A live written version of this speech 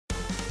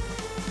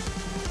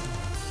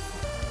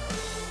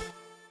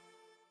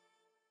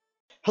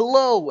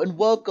Hello and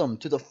welcome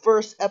to the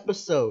first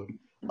episode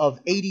of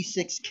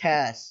 86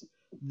 Cast,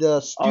 the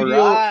All studio,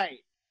 right.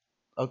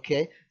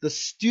 the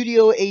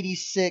Studio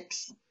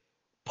 86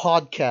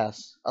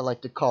 podcast, I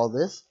like to call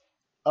this.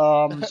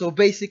 So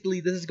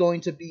basically, this is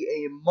going to be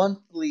a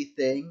monthly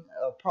thing,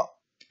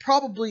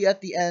 probably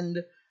at the end,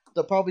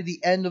 probably the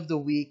end of the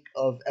week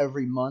of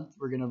every month,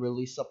 we're gonna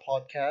release a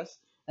podcast.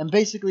 And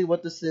basically,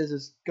 what this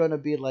is gonna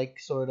be like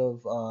sort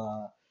of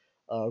Start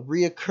online.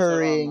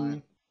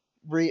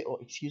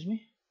 reoccurring, excuse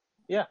me.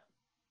 Yeah.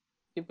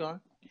 Keep going.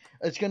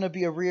 It's going to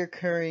be a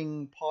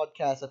reoccurring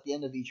podcast at the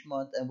end of each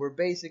month, and we're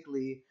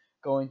basically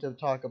going to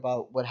talk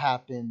about what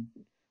happened,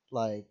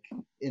 like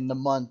in the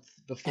month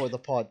before the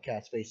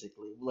podcast,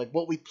 basically, like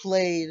what we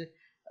played,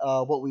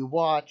 what we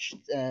watched,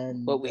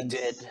 and What we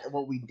did.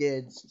 what we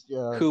did,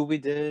 Who we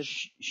did.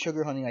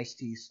 sugar honey iced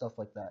tea, stuff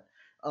like that.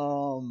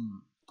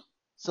 Um,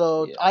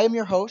 so Yeah. I am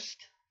your host,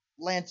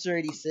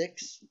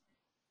 Lancer86.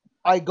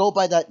 I go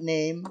by that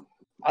name.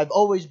 I've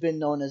always been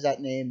known as that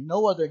name.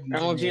 No other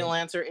MLG username.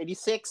 Lancer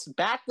 86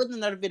 back with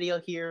another video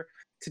here.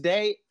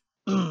 Today,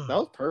 that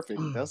was perfect.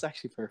 That was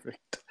actually perfect.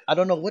 I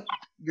don't know what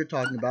you're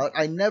talking about.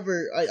 I don't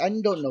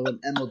know an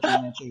MLG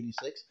Lancer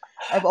 86.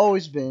 I've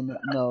always been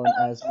known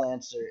as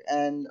Lancer.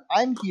 And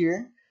I'm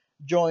here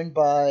joined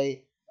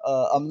by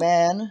a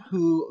man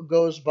who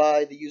goes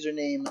by the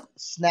username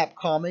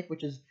Snapcomic,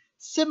 which is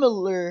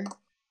similar,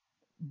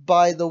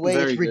 by the way, it's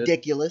Very good.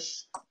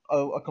 ridiculous.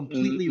 A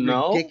completely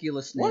No?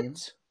 ridiculous name.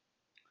 What?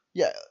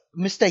 Yeah,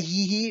 Mr.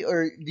 Hee,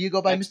 or do you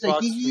go by Mr.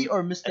 Hee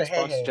or Mr.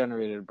 Xbox Hehe?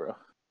 generated, bro.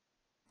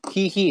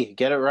 He.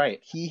 Get it right.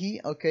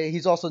 Hee, okay.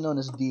 He's also known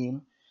as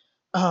Dean.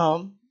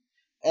 Um,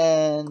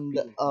 and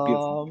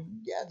Beautiful.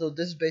 yeah, so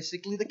this is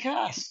basically the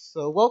cast.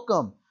 So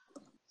welcome.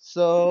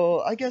 So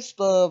I guess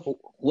the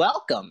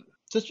Welcome.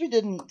 since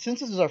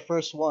this is our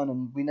first one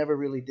and we never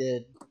really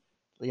did,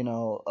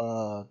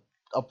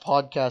 a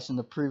podcast in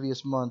the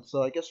previous month.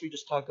 So I guess we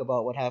just talk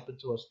about what happened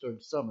to us during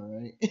summer,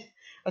 right?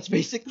 that's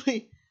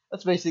basically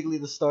that's basically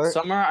the start.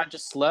 Summer, I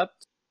just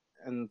slept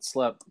and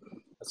slept.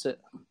 That's it.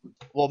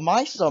 Well,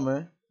 my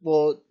summer,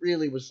 well, it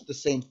really was the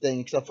same thing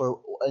except for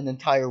an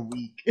entire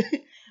week.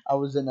 I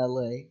was in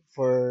LA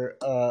for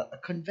a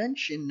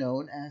convention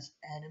known as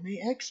Anime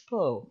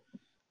Expo.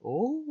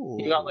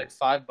 You got like Oh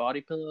 5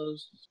 body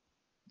pillows.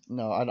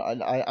 no,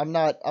 I'm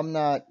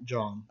not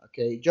John.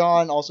 Okay,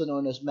 John, also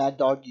known as Mad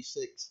Doggy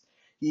Six.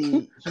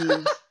 He's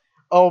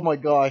oh my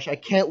gosh, I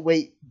can't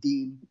wait,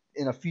 Dean,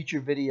 in a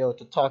future video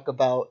to talk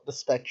about the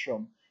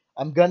Spectrum.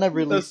 I'm gonna The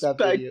release that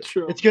video.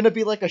 spectrum. It's gonna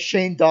be like a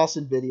Shane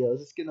Dawson video.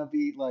 It's gonna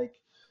be like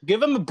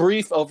Give him a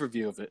brief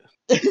overview of it.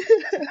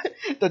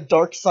 the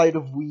dark side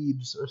of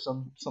weebs or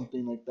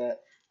something like that.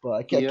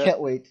 But Yeah.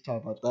 can't wait to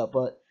talk about that.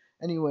 But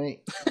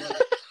anyway,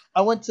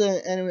 I went to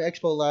Anime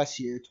Expo last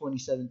year,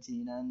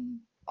 2017, and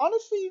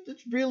honestly,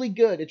 it's really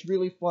good. It's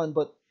really fun,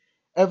 but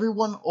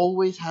everyone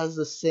always has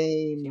the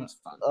Seems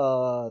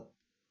fun.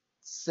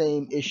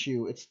 same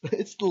issue. It's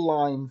the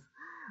lines.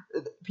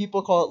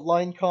 People call it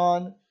line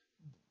con.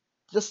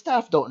 The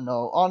staff don't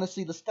know.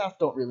 Honestly, the staff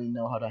don't really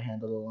know how to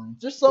handle the lines.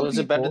 There's some Was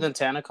it better people. than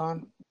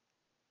Tanacon?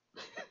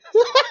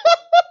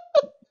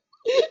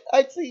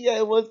 Actually, yeah,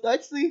 it was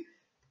actually.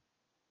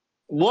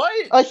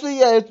 What? Actually,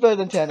 yeah, it's better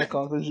than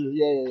Tanacon for sure.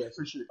 Yeah,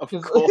 for sure. Of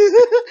 'Cause course.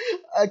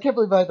 I can't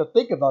believe I had to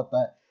think about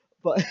that.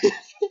 But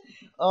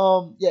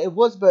yeah, it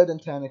was better than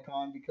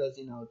Tanacon because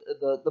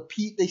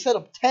they set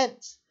up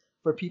tents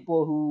for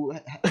people who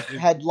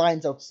had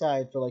lines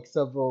outside for like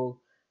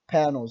several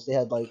panels. They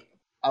had like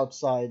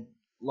outside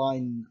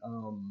line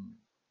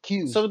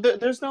queues. So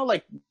there's no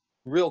like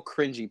real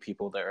cringy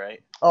people there,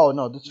 right? Oh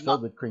no, this is No.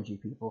 filled with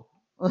cringy people.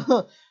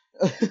 Oh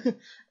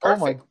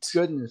my Perfect.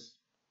 goodness.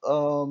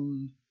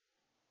 Um,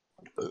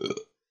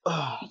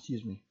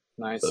 excuse me.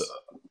 Nice.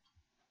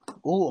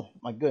 Oh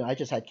my goodness, I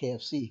just had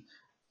KFC.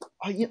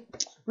 Oh, yeah,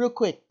 real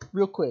quick.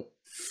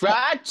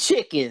 Fried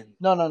chicken.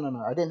 No.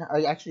 I didn't.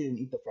 I actually didn't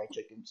eat the fried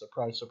chicken.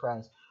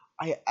 Surprise.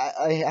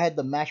 I had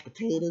the mashed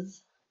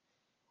potatoes.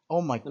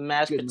 Oh my The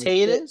mashed goodness,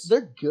 potatoes.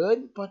 they're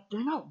good, but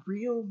they're not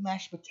real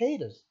mashed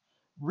potatoes.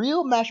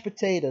 Real mashed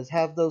potatoes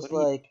have those What do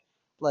you?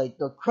 like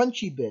the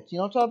crunchy bits. You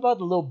know what I'm talking about?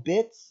 The little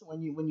bits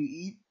when you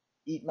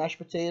eat mashed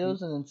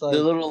potatoes, and it's The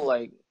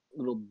like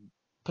little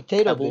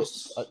potato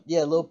bits. pebbles.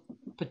 Yeah, little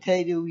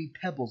potatoey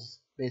pebbles,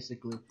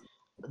 basically.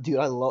 Dude,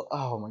 I love.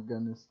 Oh my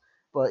goodness,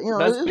 but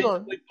That's it's all.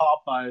 basically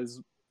Popeye's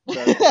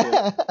mashed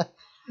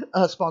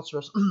potato. Sponsor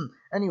us.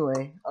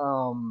 Anyway,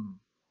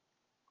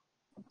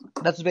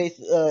 that's base.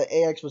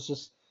 AX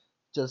was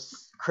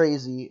just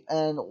crazy,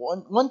 and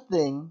one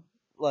thing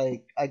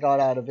like I got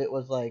out of it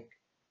was like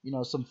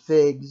some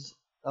figs.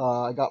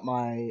 I got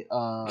my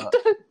a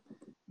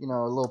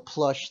little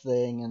plush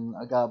thing, and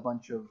I got a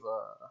bunch of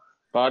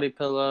Body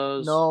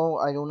pillows. no,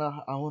 I don't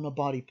know. I want a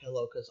body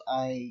pillow because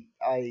I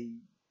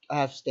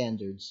have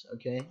standards.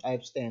 Okay, I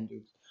have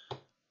standards.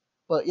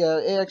 But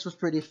yeah, AX was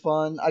pretty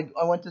fun. I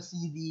went to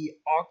see the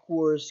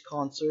Awkwars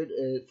concert.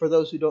 For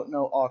those who don't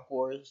know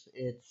Awkwars,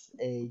 it's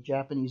a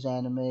Japanese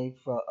anime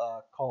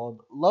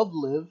called Love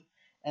Live,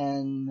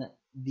 and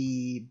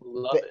the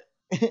Love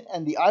it.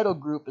 and the idol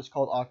group is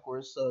called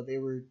Awkward. So they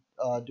were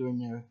doing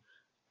their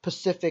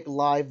Pacific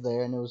live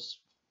there, and it was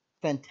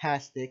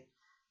fantastic.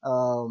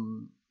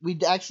 We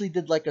actually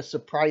did like a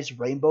surprise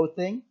rainbow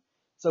thing.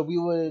 So we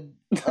would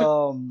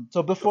so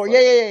The before, fuck?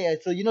 yeah.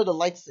 So you know the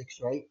light sticks,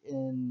 right?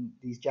 In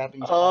these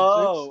Japanese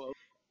concerts.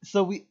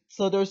 Oh,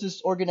 So there was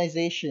this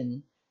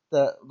organization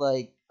that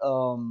like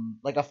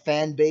a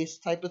fan base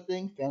type of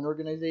thing, fan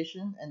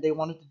organization, and they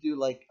wanted to do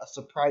like a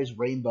surprise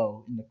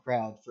rainbow in the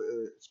crowd for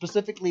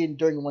specifically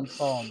during one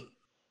song.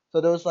 So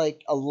there was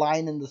like a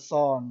line in the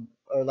song,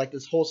 or like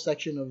this whole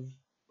section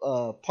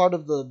of part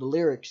of the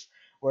lyrics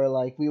where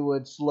like we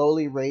would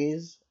slowly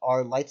raise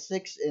our light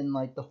sticks in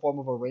like the form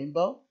of a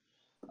rainbow.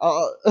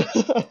 Uh,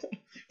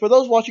 for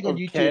those watching on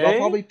YouTube, I'll okay.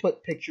 probably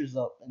put pictures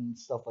up and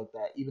stuff like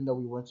that, even though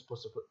we weren't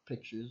supposed to put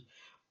pictures,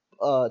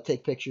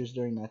 take pictures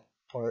during that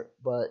part.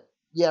 But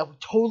yeah, we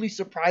totally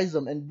surprised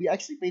them, and we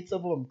actually made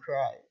some of them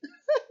cry.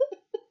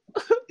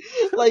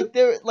 Like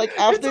they're like It's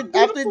a after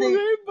beautiful they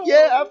rainbow.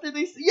 yeah,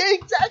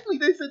 exactly,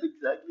 they said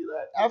exactly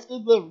that after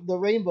the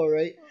rainbow,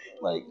 right?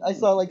 Like I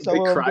saw like some They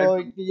of them cried.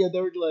 going, yeah,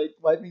 they were like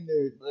wiping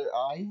their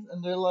eyes,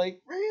 and they're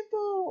like,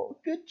 rainbow,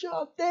 good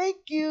job, thank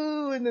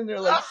you, and then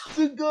they're like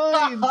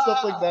sugoi and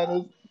stuff like that.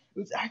 It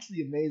was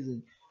actually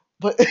amazing.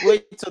 But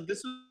Wait, so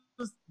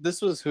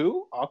this was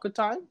who? Aqua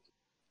Time?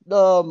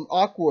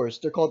 Awkwars,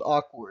 they're called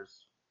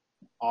Awkwars.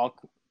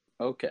 Aqua.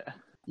 Okay.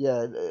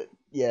 Yeah,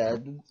 yeah,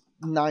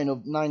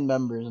 nine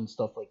members and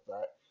stuff like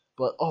that.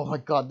 But oh my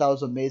god, that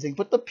was amazing.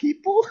 But the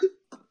people,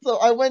 so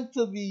I've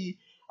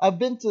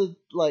been to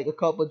like a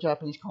couple of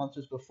Japanese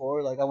concerts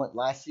before. Like I went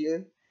last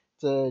year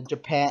to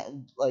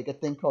Japan, like a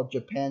thing called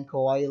Japan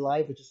Kawaii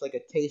Live, which is like a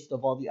taste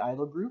of all the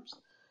idol groups.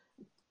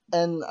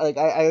 And like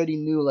I already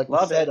knew like the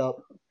Love it.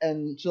 setup,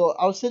 and so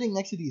I was sitting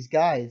next to these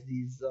guys,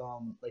 these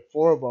like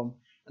four of them,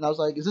 and I was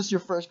like, "Is this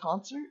your first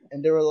concert?"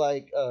 And they were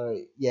like,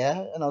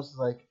 "Yeah," and I was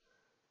like,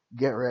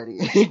 get ready,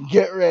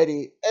 get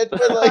ready. And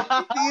for like,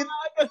 dude,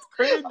 That's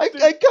cringe,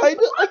 dude.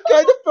 I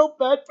kind of felt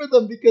bad for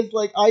them because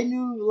like I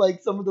knew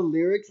like some of the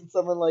lyrics and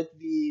some of like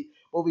the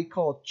what we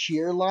call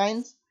cheer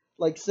lines.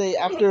 Like say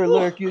after a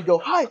lyric you'd go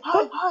hi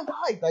hi hi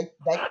hi, like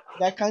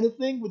that kind of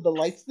thing with the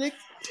light sticks.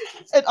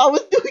 And I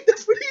was doing that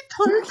for the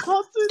entire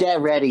concert.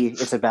 Get ready.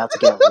 It's about to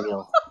get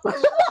real. I'm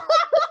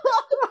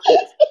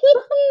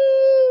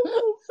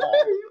so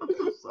sorry. I'm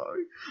so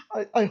sorry.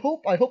 I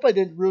hope I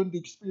didn't ruin the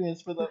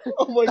experience for them.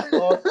 Oh my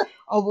god.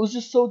 I was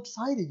just so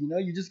excited,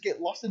 you just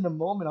get lost in the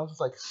moment. I was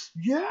just like,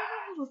 yeah,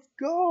 let's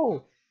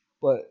go.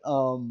 But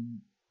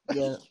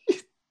yeah.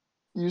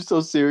 You're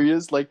so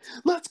serious. Like,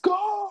 let's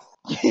go.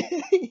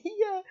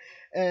 Yeah.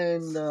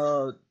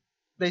 And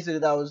basically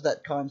that was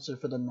that concert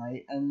for the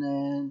night. And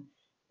then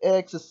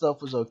X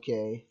itself was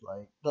okay.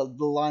 Like the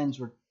lines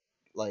were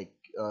like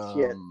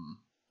Yeah.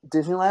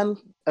 Disneyland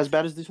as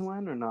bad as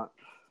Disneyland or not?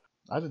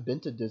 I haven't been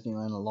to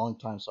Disneyland in a long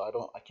time, so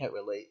I can't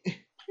relate.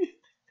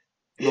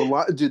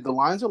 Dude, the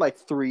lines are like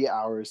 3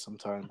 hours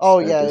sometimes Oh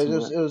at yeah, it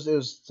was Disneyland. it was it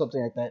was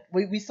something like that.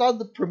 We saw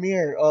the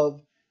premiere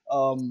of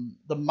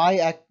the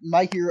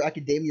My Hero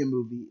Academia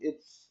movie.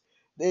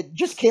 It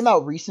just came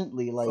out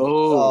recently. Like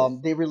Oh,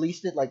 they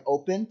released it like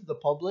open to the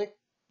public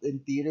in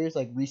theaters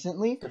like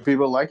recently. do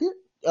people like it?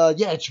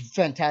 Yeah, it's a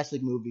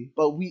fantastic movie.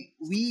 But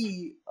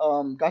we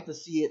got to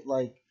see it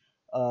like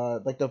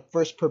the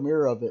first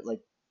premiere of it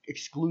like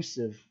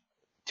exclusive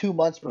 2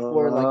 months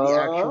before like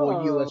the actual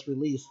Uh, U.S.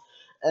 release,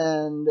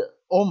 and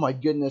oh my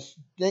goodness,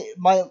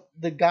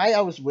 the guy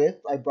I was with,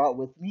 I brought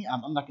with me.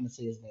 I'm not gonna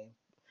say his name.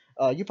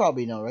 You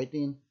probably know, right,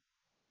 Dean?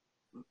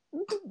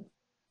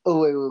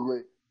 oh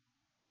wait.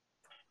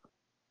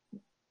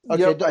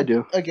 Okay, Yep, I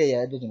do. okay,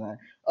 yeah, it doesn't matter.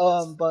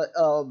 But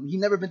he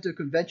never been to a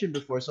convention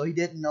before, so he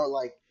didn't know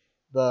like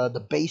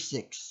the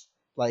basics,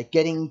 like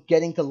getting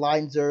to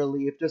lines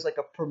early. If there's like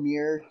a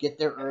premiere, get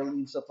there early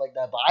and stuff like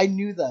that. But I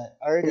knew that.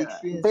 I already Yeah,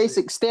 experienced it.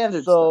 basic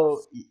standard stuff.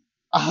 So,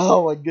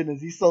 oh my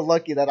goodness, he's so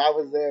lucky that I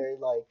was there.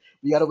 Like,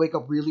 we gotta wake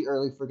up really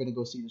early if we're gonna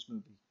go see this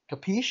movie.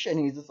 Capiche? And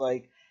he's just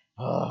like,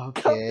 oh,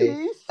 okay.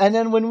 Capiche? And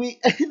then when we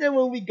and then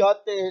when we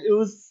got there, it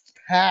was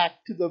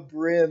packed to the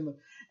brim.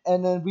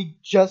 And then we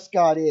just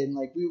got in.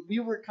 Like we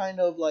were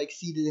kind of like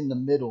seated in the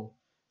middle.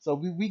 So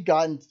we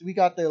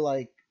got there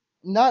like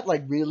not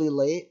like really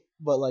late,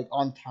 but like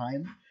on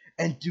time.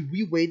 And dude,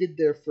 we waited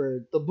there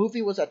for the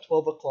movie was at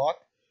 12 o'clock.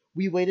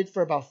 We waited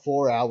for about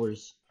 4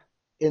 hours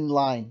in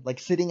line, like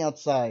sitting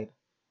outside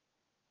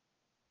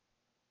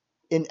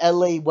in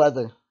LA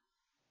weather.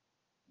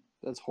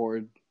 That's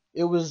horrid.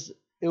 It was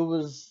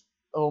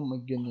oh my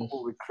goodness.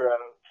 Holy crap.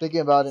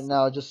 Thinking about it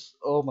now, just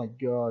oh my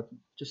god,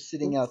 just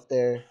sitting out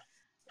there.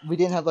 We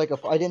didn't have like a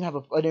I didn't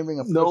bring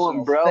a No personal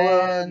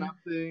umbrella, fan.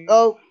 nothing.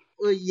 Oh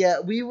well,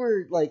 yeah, we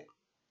were like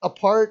a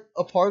part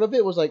of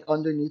it was like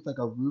underneath like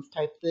a roof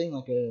type thing,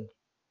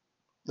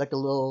 like a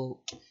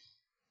little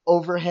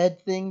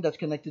overhead thing that's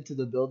connected to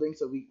the building.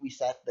 So we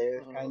sat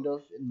there kind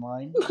of in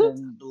line, and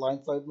then the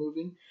line started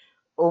moving.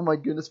 Oh my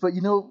goodness! But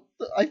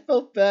I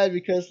felt bad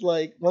because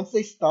like once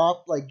they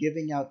stopped like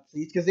giving out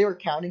seats because they were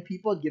counting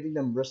people and giving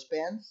them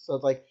wristbands. So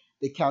it's like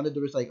they counted.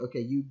 There was like, okay,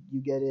 you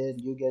get in,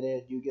 you get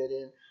in, you get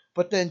in.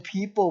 But then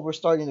people were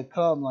starting to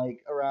come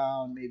like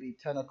around maybe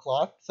 10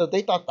 o'clock, so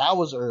they thought that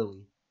was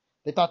early.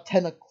 They thought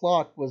 10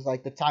 o'clock was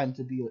like the time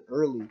to be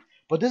early.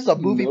 But this is a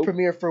movie Nope.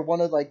 premiere for one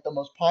of like the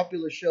most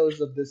popular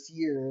shows of this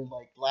year,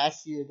 like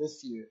last year,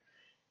 this year.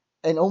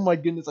 And oh my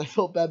goodness, I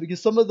felt bad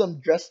because some of them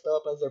dressed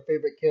up as their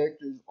favorite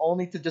characters,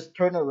 only to just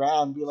turn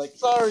around and be like,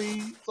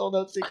 "Sorry, sold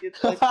out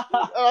tickets." Like,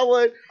 I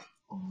went,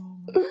 "Oh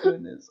my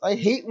goodness, I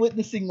hate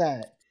witnessing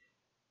that.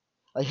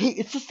 I hate.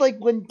 It's just like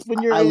when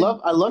you're in.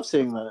 I love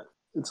seeing that.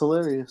 It's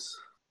hilarious.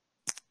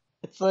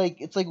 It's like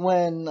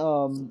when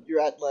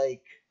you're at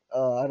like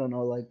I don't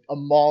know, like a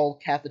mall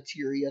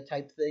cafeteria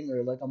type thing,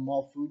 or like a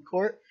mall food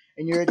court,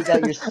 and you already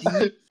got your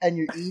seat and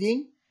you're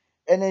eating,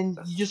 and then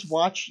you just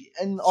watch,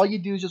 and all you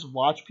do is just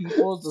watch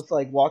people just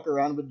like walk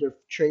around with their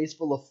trays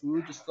full of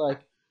food, just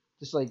like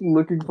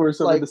Looking for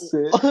somewhere like to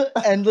sit.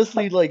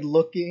 endlessly like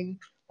looking,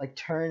 like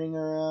turning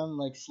around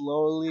like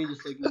slowly,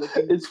 just like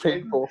looking, It's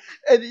painful.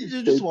 and It's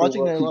you're just painful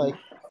watching there watching like,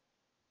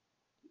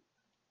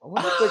 I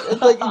wonder if they're.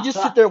 It's like you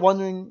just sit there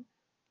wondering.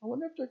 I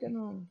wonder if they're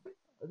gonna.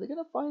 Are they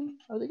gonna find?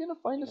 Are they gonna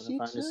find You a gonna seat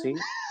find a soon? seat?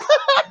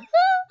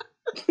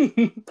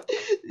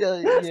 Yeah,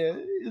 yeah.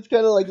 It's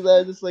kind of like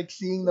that. Just like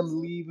seeing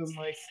them leave. I'm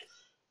like,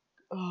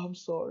 oh, I'm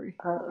sorry.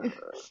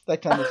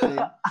 That kind of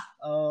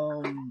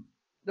thing.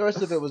 The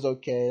rest of it was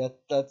okay.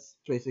 That's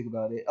basically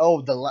about it.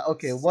 Oh,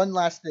 okay. One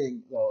last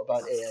thing though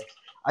about AX.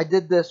 I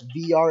did this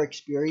VR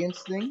experience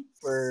thing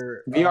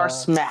for VR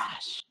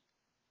Smash.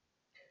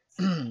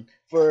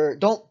 for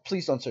don't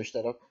please don't search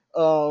that up.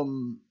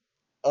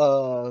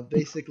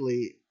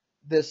 Basically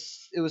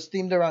this it was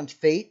themed around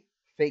Fate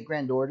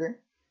Grand Order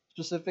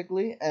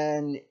specifically,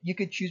 and you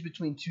could choose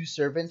between two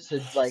servants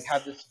to like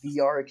have this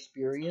VR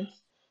experience.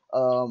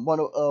 One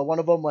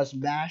of them was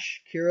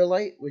Mash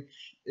Kirillite, which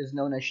is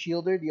known as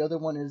Shielder. The other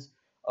one is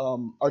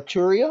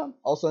Arturia,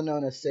 also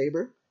known as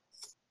Saber.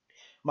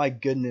 My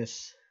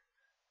goodness.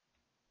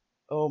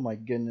 Oh my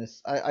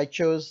goodness. I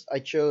chose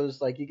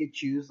like you could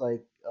choose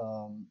like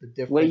the Wait,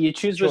 different you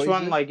choose which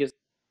one? choices. Like, is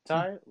You,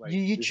 tie? Like,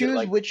 you is it choose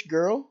like? which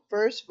girl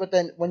first, but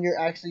then when you're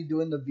actually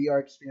doing the VR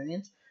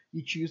experience,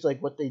 you choose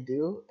like what they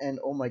do, and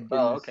oh my Oh,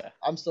 goodness, okay.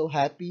 I'm so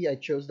happy I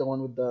chose the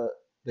one with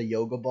the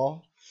yoga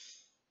ball.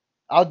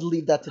 I'll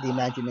leave that to the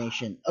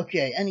imagination.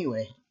 Okay,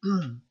 anyway,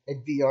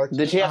 at VR Did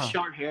too. she have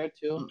short hair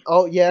too?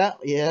 Oh yeah,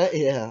 yeah,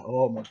 yeah.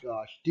 Oh my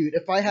gosh, dude!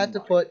 If I Oh had to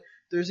my! put,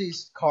 there's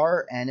these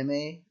car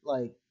anime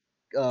like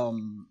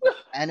um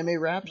anime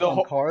wraps The on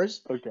whole.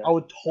 cars. Okay. I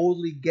would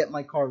totally get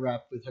my car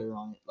wrapped with her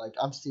on it. Like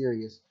I'm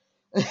serious.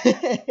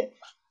 I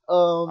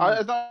um.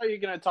 thought you were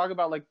gonna talk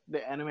about like the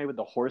anime with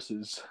the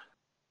horses.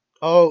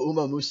 Oh,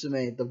 Uma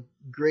Musume, the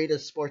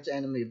greatest sports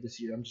anime of this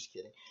year. I'm just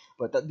kidding,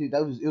 but that dude,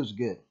 that was it was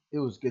good. It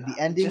was good. The It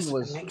ending just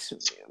was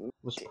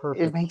it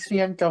perfect. makes me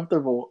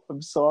uncomfortable.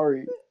 I'm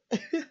sorry.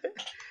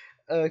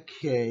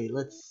 Okay,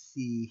 let's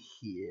see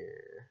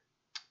here.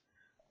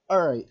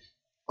 All right.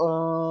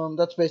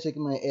 That's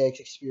basically my AX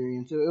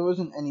experience. It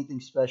wasn't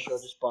anything special. I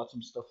just bought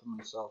some stuff for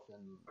myself,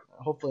 and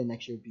hopefully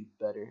next year will be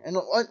better. And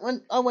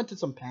I went to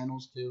some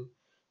panels too,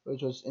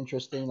 which was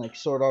interesting, like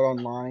Sword Art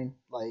Online.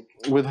 Like,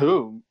 With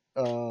whom?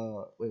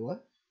 wait,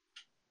 what?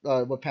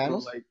 What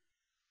panels? Like,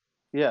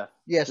 yeah,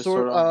 Yeah, just sort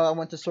Sword. of online. I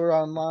went to Sword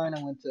Art Online.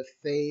 I went to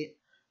Fate.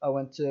 I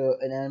went to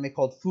an anime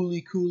called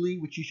Fooly Cooly,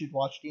 which you should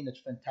watch, Dean. It's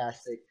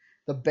fantastic.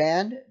 The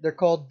band, they're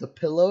called The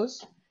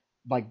Pillows.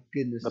 My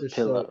goodness, The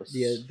pillows.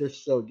 they're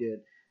so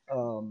good.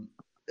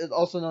 It's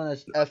also known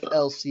as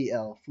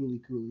FLCL,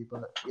 Fooly Cooly,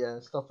 but yeah,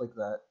 stuff like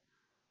that.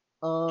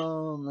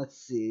 Let's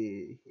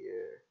see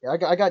here.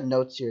 Yeah, I got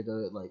notes here to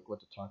like what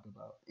to talk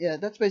about. Yeah,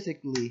 that's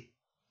basically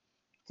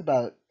it's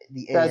about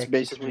the That's AX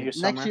basically your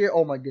experience. Next summer. year,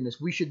 oh my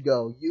goodness, we should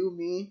go. You,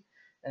 me,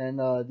 and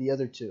the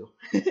other two,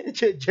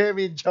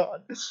 Jeremy and John.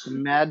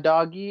 Mad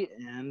Doggy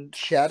and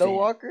Shadow Finn.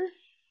 Walker,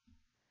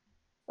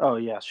 Oh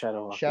yeah,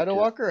 Shadow Walker Shadow too.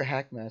 Walker, or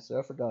Hackmaster?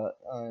 I forgot.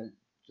 I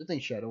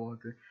think Shadow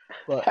Walker.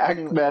 But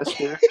anyway,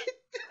 Hackmaster.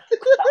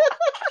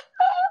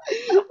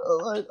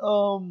 But,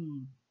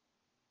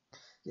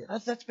 yeah,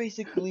 that's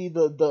basically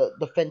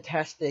the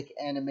fantastic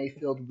anime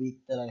filled week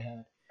that I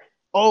had.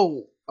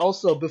 Oh,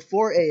 also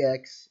before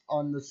AX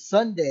on the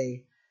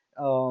Sunday,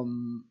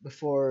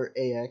 before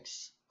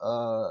AX,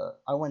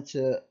 I went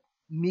to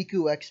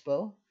Miku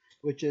Expo,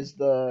 which is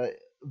the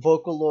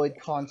Vocaloid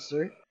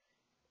concert.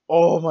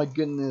 Oh my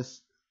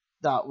goodness,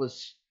 that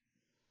was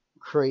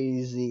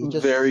crazy.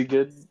 Very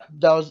Just good.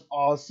 that was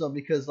awesome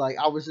because like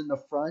I was in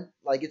the front,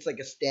 like it's like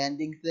a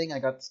standing thing. I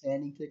got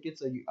standing tickets,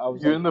 so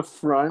You're in the I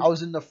front.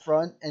 was in the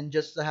front, and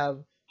just to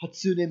have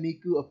Hatsune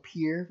Miku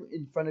appear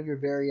in front of your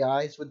very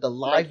eyes with the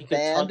Like you live could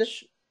band.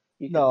 touch.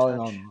 You could No,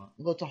 no, touch. no.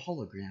 Well, it's a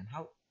hologram.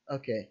 How?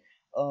 Okay.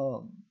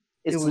 Um,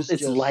 it It's was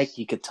it's like just.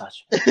 you could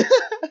touch.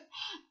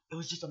 It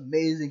was just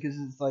amazing because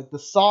it's like the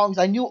songs.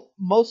 I knew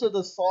most of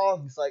the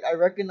songs. Like I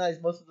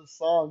recognized most of the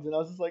songs, and I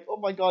was just like, "Oh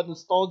my god,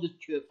 nostalgia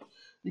trip!"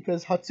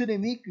 Because Hatsune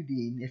Miku,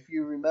 Dean, if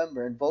you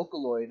remember, and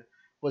Vocaloid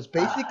was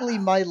basically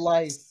Ah, my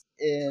life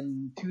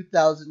in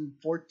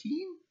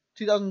 2014,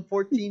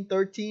 2014,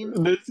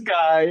 13. This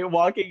guy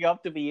walking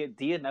up to me.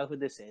 Do you know who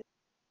this is?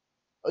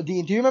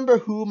 Dean, do you remember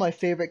who my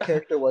favorite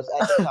character was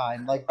at the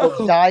time? Like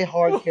the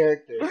die-hard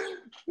character.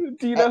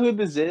 Do you know who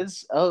this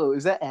is? Oh,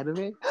 is that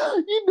anime?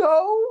 You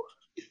know,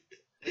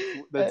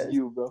 that's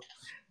you, bro.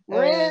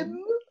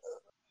 Rin.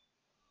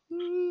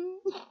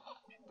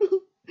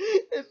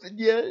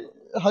 Yeah,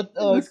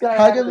 This guy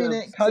had an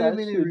Kagamine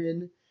obsession.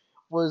 Rin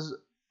was,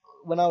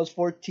 when I was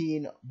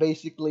 14,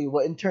 basically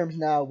what in terms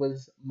now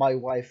was my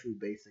waifu,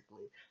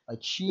 basically. Like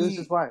This is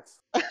his wife.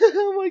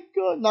 oh my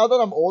god! Now that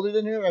I'm older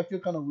than her, I feel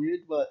kind of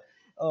weird, but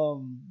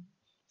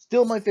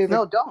still my favorite.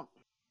 No, don't.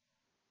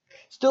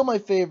 Still my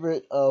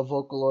favorite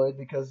Vocaloid,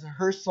 because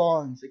her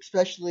songs,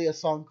 especially a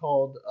song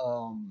called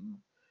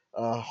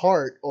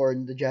Heart, or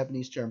in the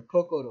Japanese term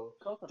Kokoro,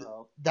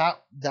 Kokoro.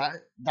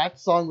 that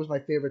song was my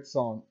favorite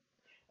song.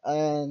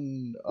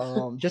 And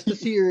just to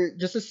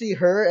see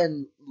her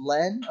and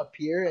Len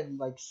appear and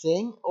like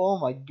sing, oh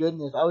my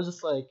goodness, I was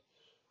just like,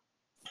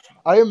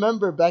 I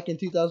remember back in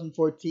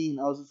 2014,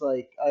 I was just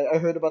like, I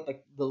heard about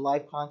the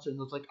live concert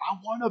and I was like, I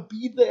want to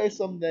be there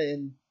someday,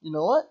 and you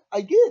know what, I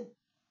did.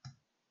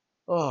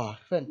 Oh,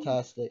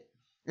 fantastic.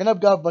 And I've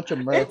got a bunch of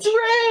merch. It's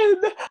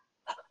Rin.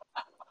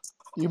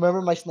 You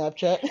remember my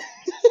Snapchat?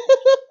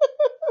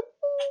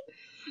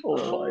 Oh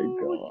my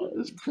god.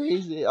 It's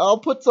crazy. I'll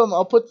put some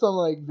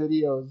like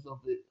videos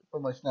of it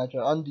for my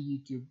Snapchat on the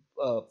YouTube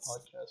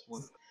podcast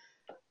one.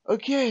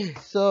 Okay,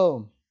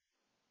 so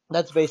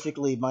that's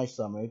basically my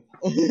summer.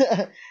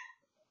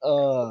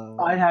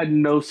 I had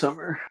no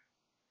summer.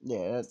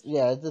 Yeah.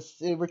 I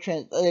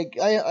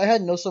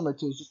had no summer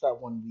too. It's just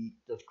that 1 week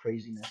of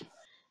craziness.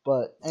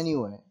 But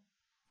anyway,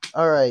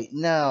 all right.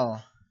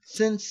 Now,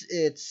 since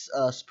it's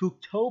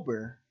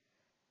Spooktober,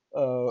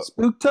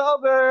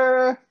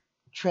 Spooktober.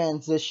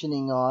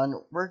 transitioning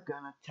on, we're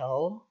gonna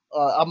tell.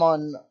 I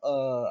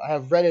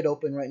have Reddit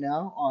open right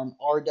now on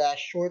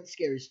r-short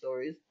scary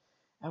stories,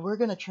 and we're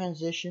gonna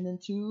transition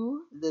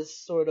into this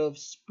sort of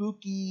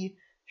spooky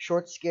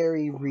short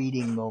scary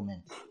reading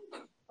moment.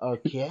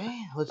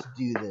 Okay, let's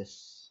do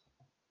this.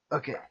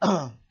 Okay.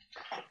 All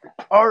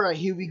right,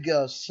 here we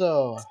go.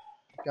 So,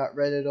 got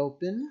Reddit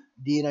open.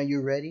 Dean, are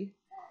you ready?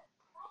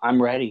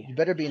 I'm ready. You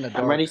better be in the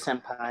dark. I'm ready,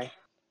 senpai.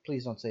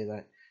 Please don't say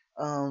that.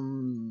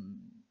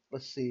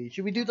 Let's see.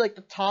 Should we do like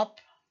the top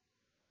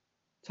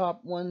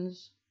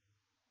ones?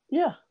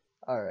 Yeah.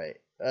 All right.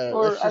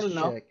 Or, Let's I just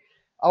don't know. check.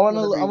 I want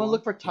to. Whatever you I want to want.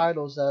 look for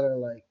titles that are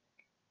like,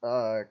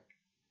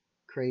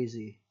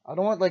 crazy. I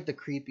don't want like the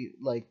creepy,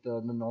 like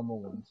the normal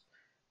ones.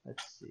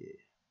 Let's see.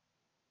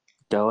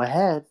 Go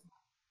ahead.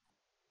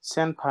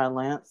 Senpai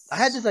Lance. I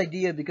had this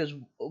idea because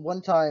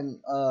one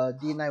time,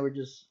 Dee and I were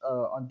just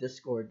on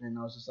Discord, and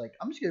I was just like,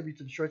 I'm just gonna read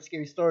some short,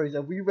 scary stories,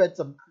 and we read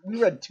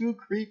two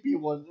creepy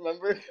ones.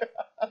 Remember?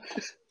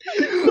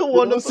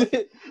 One of them.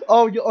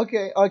 Oh,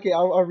 okay.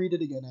 I'll read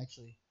it again.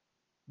 Actually,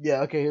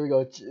 yeah. Okay, here we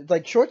go. It's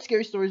like short,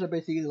 scary stories are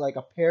basically like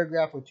a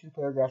paragraph or 2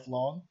 paragraphs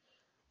long.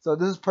 So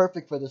this is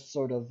perfect for this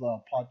sort of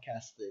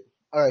podcast thing.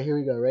 All right, here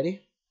we go.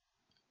 Ready?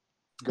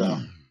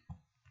 Go.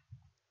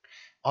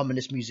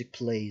 Ominous music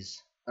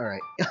plays. All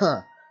right,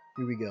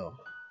 here we go.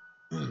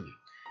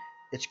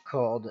 It's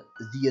called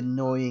 "The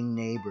Annoying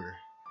Neighbor"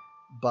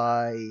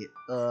 by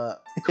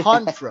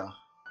Confra.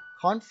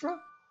 Confra.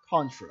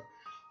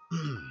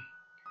 There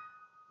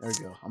we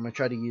go. I'm gonna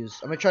try to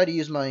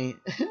use my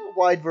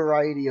wide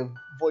variety of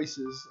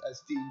voices,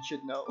 as Dean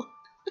should know.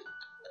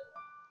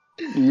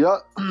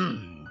 Yup.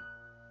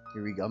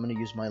 Here we go. I'm gonna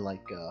use my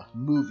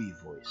movie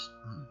voice.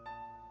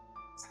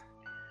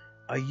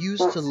 I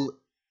used to.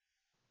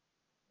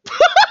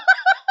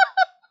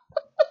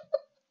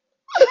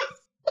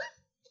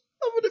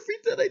 I'm gonna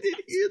pretend I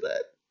didn't hear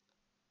that.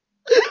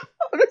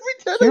 I'm gonna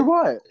pretend. Hear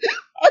what?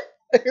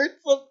 I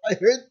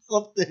heard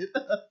something.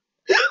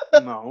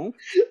 No.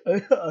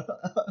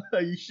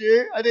 Are you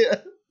sure? I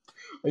didn't.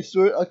 I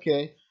swear.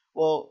 Okay.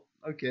 Well.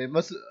 Okay.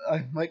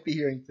 I might be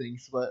hearing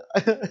things, but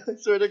I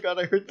swear to God,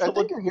 I heard I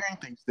someone. think you're hearing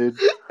things, dude.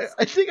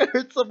 I think I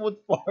heard someone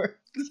fart.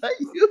 Is that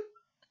you?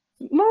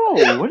 No.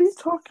 What are you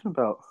talking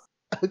about?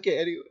 Okay.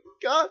 Anyway.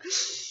 God.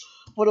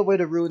 What a way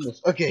to ruin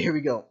this. Okay. Here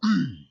we go.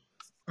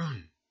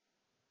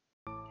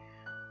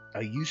 I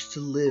used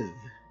to live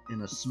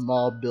in a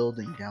small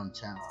building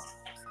downtown.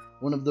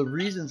 One of the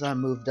reasons I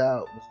moved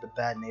out was the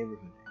bad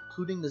neighborhood,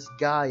 including this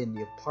guy in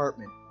the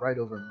apartment right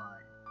over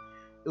mine.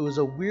 It was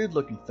a weird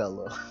looking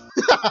fellow.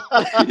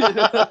 I love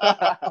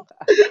that.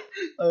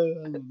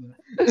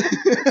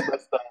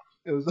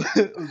 It was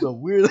a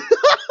weird.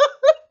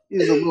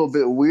 He's a little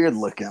bit weird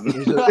looking.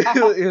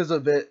 It was a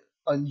bit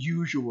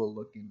unusual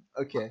looking.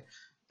 Okay.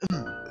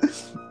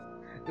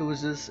 It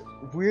was this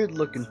weird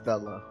looking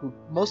fella who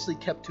mostly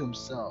kept to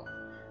himself.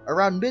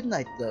 Around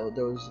midnight, though,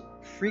 there was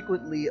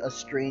frequently a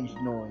strange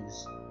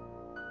noise.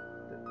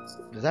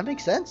 Does that make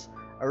sense?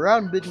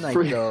 Around midnight,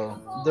 though,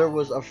 there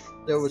was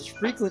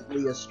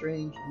frequently a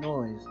strange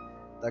noise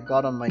that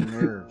got on my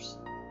nerves.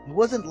 It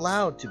wasn't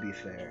loud, to be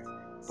fair,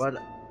 but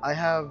I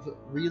have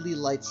really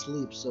light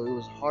sleep, so it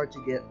was hard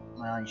to get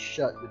my eyes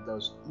shut with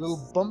those little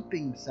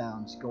bumping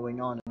sounds going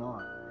on and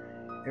on.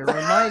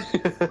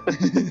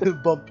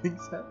 It bumping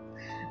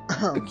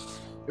sound.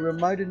 It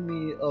reminded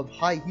me of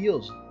high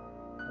heels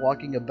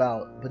walking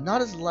about, but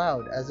not as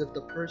loud as if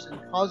the person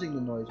causing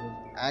the noise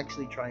was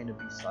actually trying to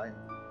be silent.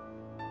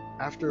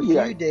 After a few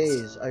Yikes.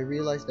 days, I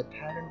realized the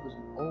pattern was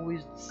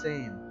always the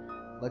same,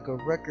 like a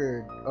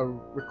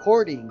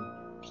recording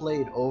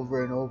played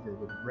over and over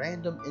with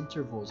random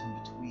intervals in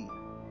between.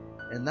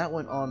 And that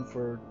went on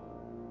for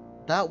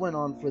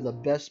the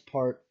best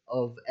part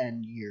of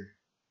an year.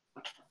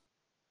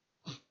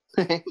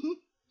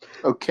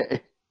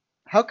 Okay.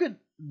 How could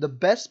the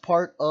best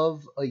part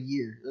of a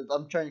year?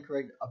 I'm trying to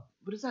correct.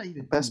 What does that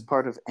even Best mean?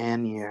 part of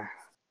an year.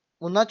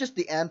 Well, not just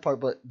the and part,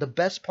 but the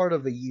best part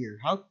of a year.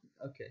 How?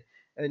 Okay.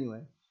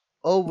 Anyway,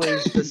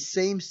 always the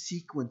same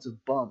sequence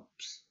of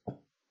bumps.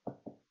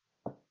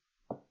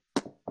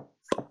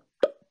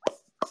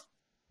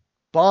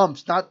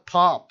 Bumps, not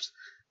pops. Oh.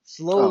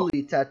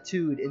 Slowly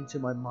tattooed into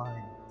my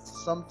mind,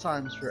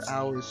 sometimes for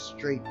hours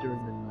straight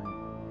during the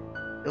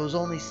night. It was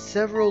only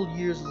several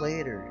years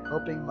later,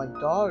 helping my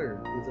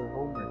daughter with her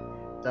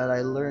homework, that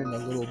I learned a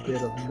little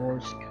bit of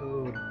Morse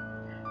code.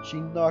 She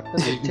knocked on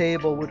the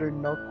table with her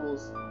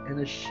knuckles, and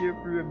a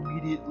shiver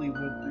immediately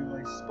went through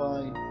my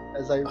spine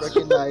as I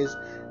recognized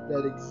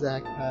that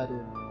exact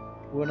pattern.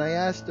 When I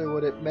asked her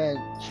what it meant,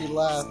 she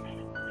laughed.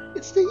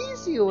 It's the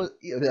easy one.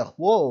 Yeah,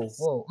 whoa,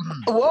 whoa.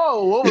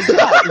 Whoa, what was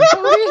that? Is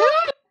that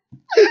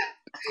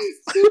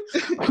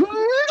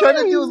what Trying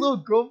to he do a had? little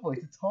girl voice.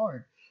 It's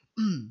hard.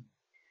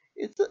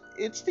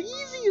 It's the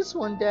easiest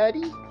one,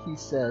 Daddy, he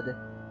said.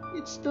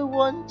 It's the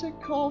one to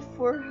call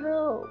for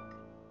help.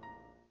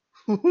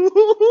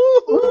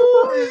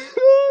 Oh my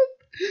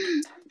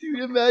god!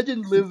 Dude,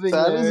 imagine living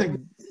That is there.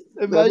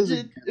 a that is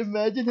a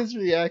Imagine his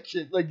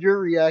reaction, like your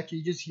reaction.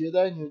 You just hear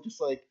that and you're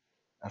just like,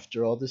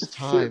 after all this shit,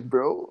 time,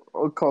 bro.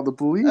 I'll call the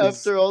police.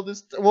 after all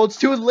this, well, it's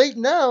too late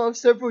now.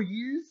 Several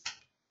years.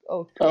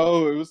 Oh god.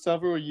 Oh, it was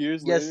several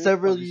years Yes, later.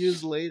 several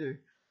years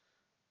later.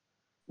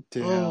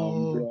 Damn,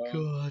 Oh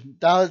bro.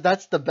 god,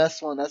 that's the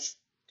best one. That's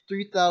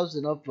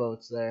 3,000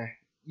 upvotes there.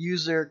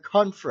 User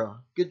Confra,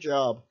 good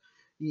job.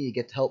 You need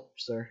to get help,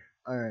 sir.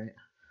 All right.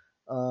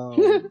 Oh,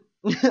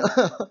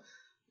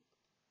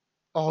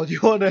 do you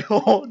want to?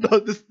 Oh no,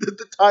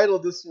 the title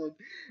of this one,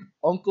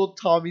 Uncle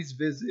Tommy's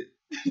Visit.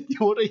 Do you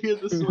want to hear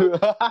this one?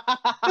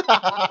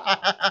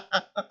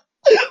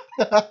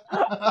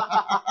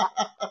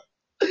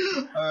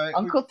 All right,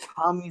 Uncle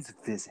Tommy's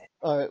visit.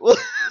 all right. Well,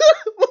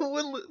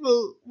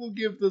 we'll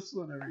give this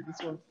one. All right, this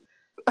one.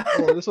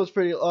 Oh, this one's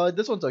pretty.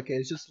 This one's okay.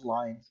 It's just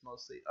lines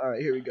mostly. All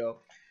right, here we go.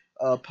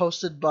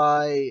 Posted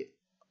by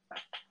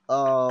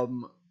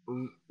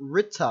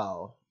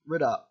Rital,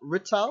 Writal.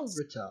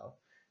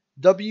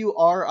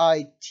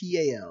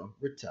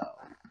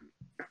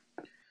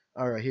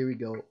 All right, here we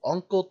go.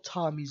 Uncle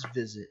Tommy's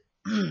visit.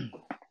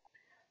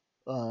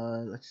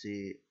 Let's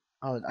see.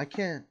 Oh, I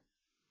can't.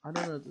 I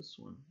don't know this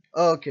one.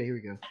 Oh, okay, here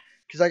we go.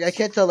 Cause I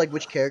can't tell like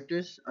which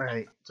characters. All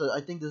right, so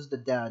I think this is the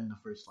dad in the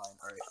first line.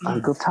 All right.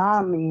 Uncle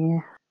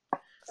Tommy.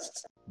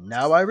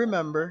 Now I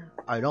remember.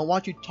 I don't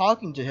want you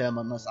talking to him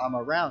unless I'm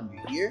around.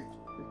 You hear?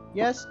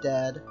 Yes,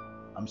 Dad.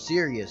 I'm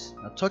serious.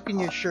 Now tuck in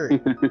your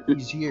shirt.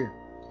 He's here.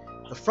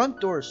 The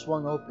front door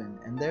swung open,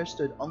 and there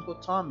stood Uncle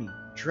Tommy,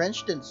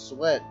 drenched in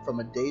sweat from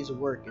a day's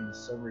work in the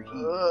summer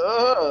heat.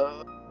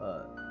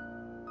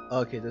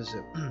 Okay, this is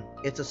it.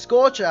 It's a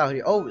scorcher out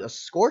here. Oh, a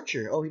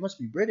scorcher. Oh, he must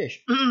be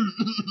British.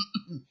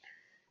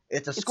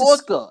 It's a It's a scorch.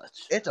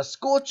 scotch. It's a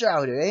scorcher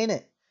out here, ain't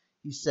it?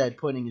 He said,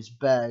 putting his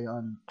bag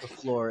on the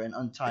floor and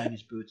untying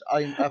his boots.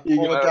 I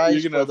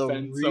apologize for the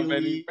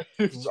really.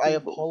 I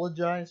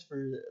apologize for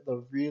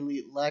the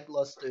really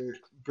lackluster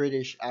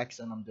British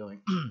accent I'm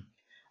doing.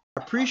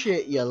 I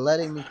appreciate you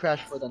letting me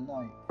crash for the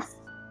night.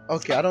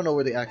 Okay, I don't know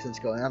where the accent's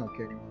going. I don't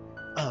care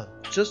anymore.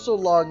 Just so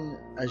long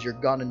as you're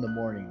gone in the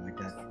morning, my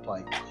dad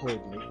replied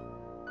coldly.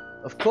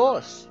 Of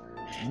course.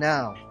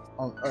 Now,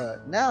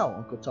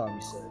 Uncle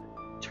Tommy said,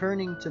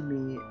 turning to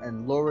me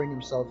and lowering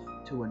himself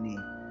to a knee.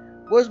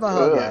 Where's my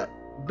hug at?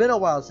 Been a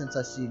while since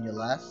I seen you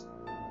last.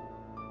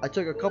 I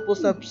took a couple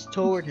steps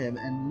toward him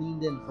and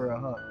leaned in for a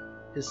hug.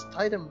 His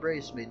tight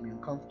embrace made me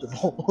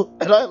uncomfortable,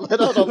 and I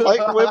let out a light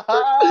whimper.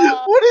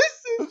 What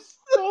is this?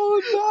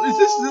 Oh no! Is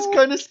this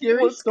kind of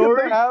scary What's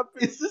story? gonna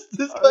happen? Is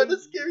this kind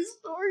of scary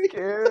story?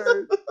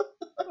 Scared.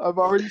 I'm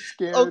already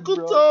scared, Uncle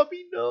bro.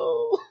 Tommy,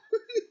 no.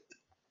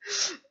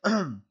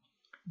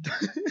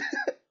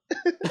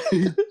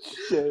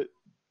 Shit.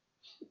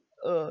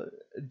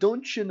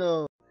 Don't you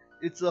know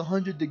it's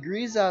 100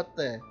 degrees out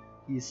there?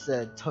 He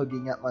said,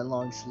 tugging at my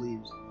long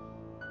sleeves.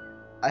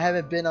 I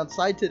haven't been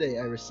outside today,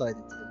 I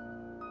recited to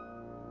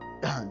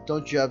him.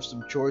 Don't you have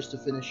some chores to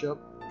finish up?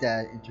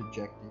 Dad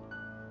interjected.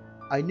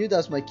 I knew that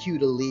was my cue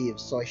to leave,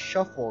 so I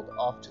shuffled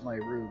off to my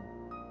room.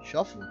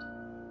 Shuffled?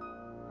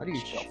 How do you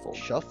Shuffle.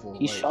 shuffle?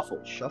 He like,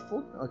 shuffled.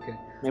 Shuffled? Okay.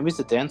 Maybe it's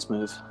a dance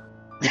move.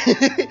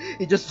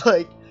 He just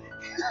like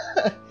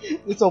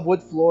it's a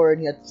wood floor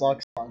and he had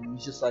socks on and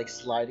he's just like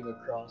sliding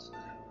across.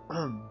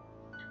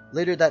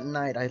 Later that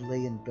night I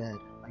lay in bed.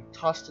 I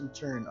tossed and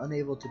turned,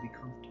 unable to be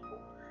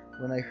comfortable,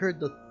 when I heard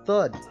the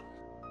thud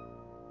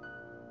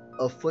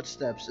of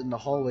footsteps in the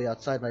hallway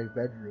outside my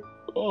bedroom.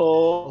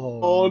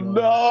 Oh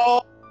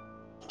No.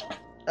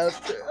 no!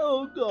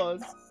 Oh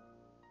god.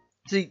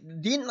 See,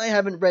 Dean and I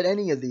haven't read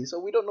any of these, so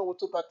we don't know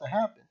what's about to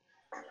happen.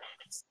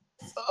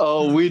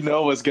 Oh, we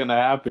know what's gonna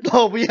happen.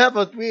 Oh, we have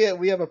a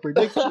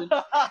prediction,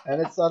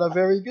 and it's not a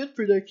very good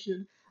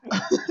prediction.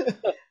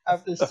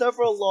 After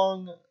several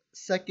long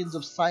seconds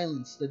of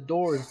silence, the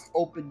doors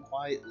open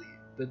quietly.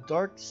 The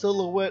dark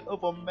silhouette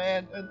of a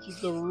man entered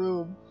the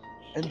room,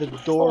 and the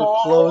door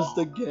closed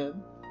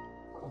again.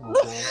 Oh my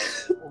god.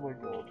 Oh my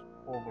god.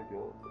 Oh my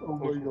god. Oh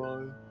my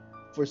god.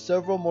 For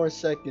several more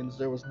seconds,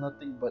 there was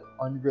nothing but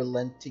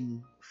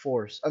unrelenting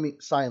force. I mean,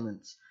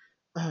 silence.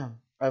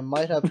 I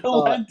might have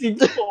thought. Relenting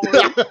You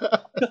force.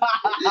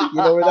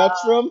 know where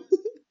that's from?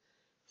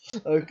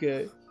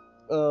 Okay.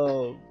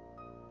 Um,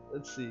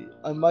 let's see.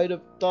 I might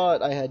have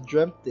thought I had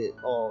dreamt it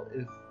all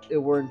if it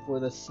weren't for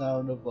the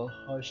sound of a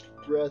hushed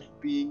breath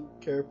being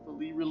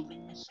carefully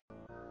released.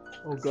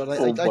 Oh god,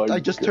 Oh my I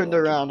just turned God.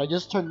 around. I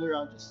just turned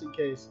around just in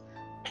case.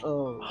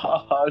 Oh.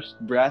 Hushed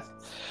breath.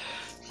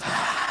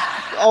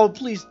 Oh,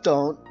 please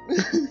don't.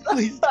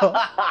 Please don't.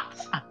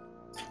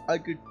 I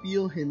could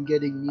feel him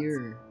getting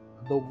nearer.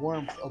 The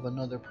warmth of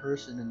another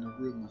person in the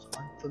room was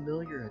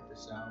unfamiliar at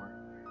this hour.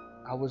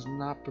 I was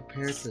not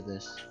prepared for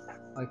this.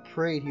 I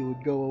prayed he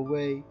would go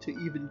away, to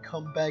even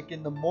come back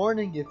in the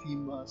morning if he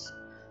must.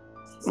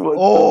 What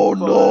Oh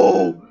the fuck?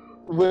 no!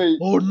 Wait.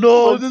 Oh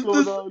no! What's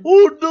going on?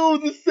 Oh no!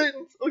 This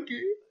sentence.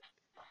 Okay.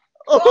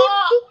 Oh,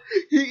 Ah!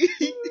 he,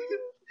 he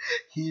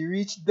he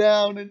reached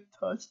down and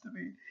touched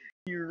me.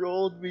 He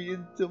rolled me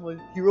onto my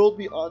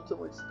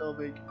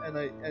stomach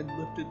and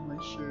lifted my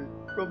shirt.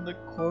 From the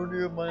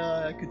corner of my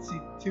eye I could see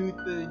two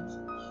things.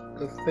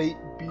 The faint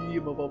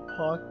beam of a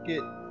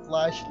pocket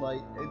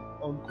flashlight and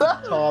Uncle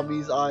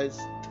Tommy's eyes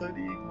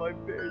studying my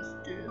bare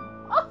skin.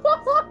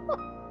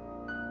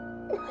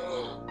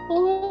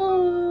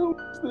 Oh,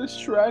 the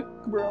Shrek,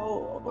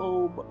 bro.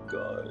 Oh my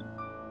god.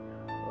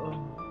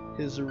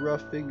 His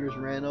rough fingers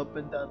ran up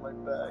and down my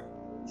back.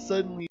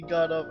 Suddenly he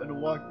got up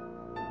and walked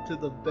to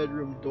the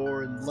bedroom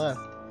door and left.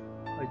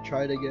 I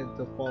tried again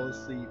to fall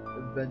asleep,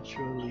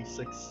 eventually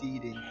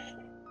succeeding.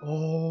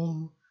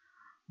 Oh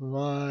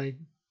my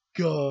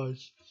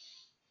gosh.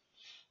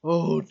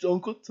 Oh, it's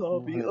Uncle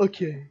Tommy.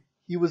 Okay.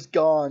 He was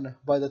gone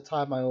by the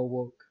time I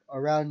awoke.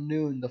 Around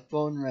noon, the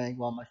phone rang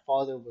while my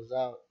father was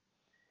out.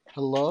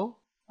 Hello?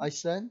 I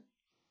said.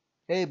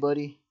 Hey,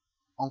 buddy.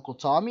 Uncle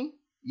Tommy?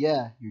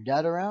 Yeah, your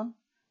dad around?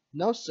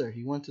 No, sir.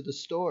 He went to the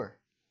store.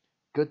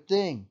 Good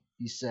thing,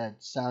 he said,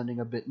 sounding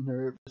a bit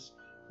nervous.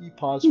 He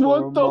paused for a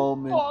What the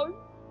moment. fuck?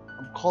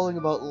 I'm calling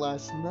about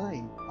last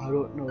night. I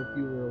don't know if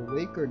you were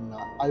awake or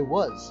not. I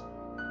was.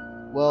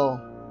 Well,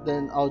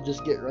 then I'll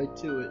just get right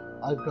to it.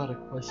 I've got a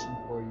question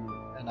for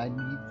you, and I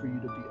need for you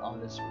to be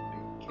honest with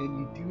me. Can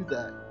you do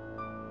that?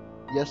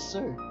 Yes,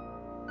 sir.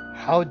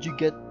 How'd you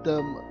get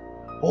them?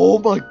 Oh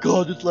my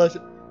god, this last.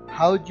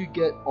 How'd you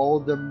get all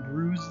them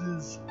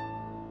bruises?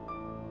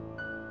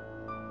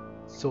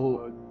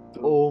 So,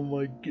 oh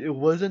my, it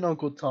wasn't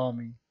Uncle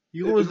Tommy.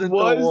 He wasn't the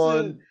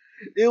one.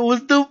 It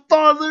was the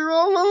father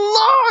all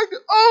along.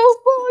 Oh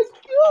my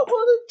god,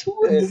 what a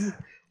twist!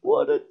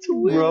 What a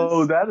twist!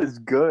 Bro, that is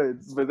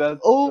good. But that's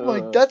Oh my,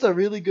 that's a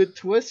really good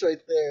twist right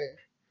there.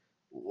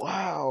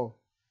 Wow.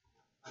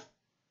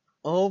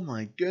 Oh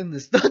my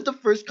goodness. Not the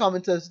first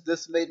comment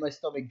this made my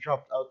stomach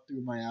drop out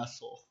through my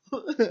asshole.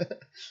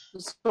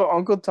 So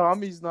Uncle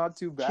Tommy's not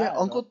too bad. Yeah,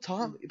 Uncle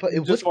Tommy. But it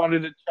just was,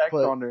 wanted to check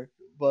but, on her.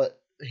 but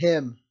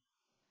him.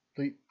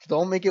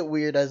 Don't make it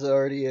weird as it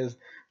already is.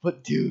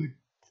 But dude,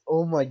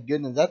 oh my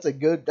goodness, that's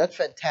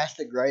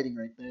fantastic writing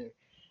right there.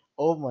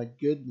 Oh my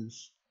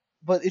goodness.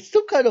 But it's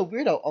still kind of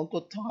weird how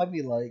Uncle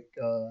Tommy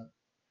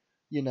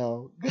you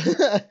know,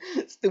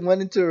 still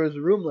went into his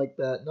room like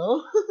that.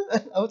 No,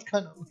 that was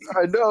kind of weird.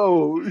 I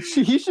know.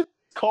 He should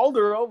called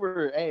her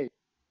over. Hey.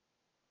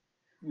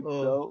 You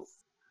Oh. know?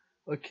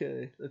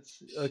 Okay, let's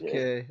see.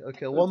 Shit.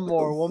 Okay. One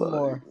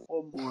more.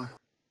 All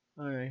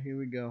right, here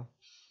we go.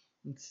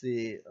 Let's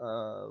see.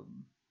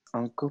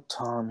 Uncle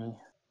Tommy.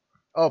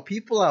 Oh,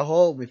 people at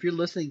home, if you're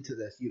listening to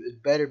this,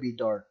 it better be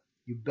dark.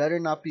 You better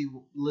not be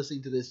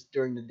listening to this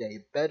during the day.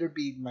 It better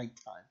be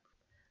nighttime.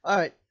 All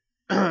right.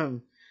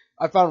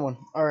 I found one.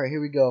 All right,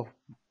 here we go.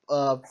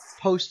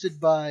 Posted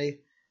by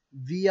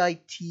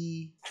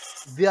VITD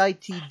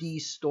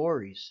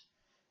Stories.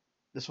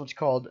 This one's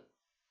called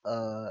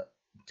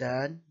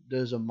Dad,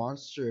 there's a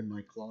monster in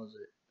my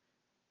closet.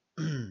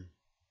 All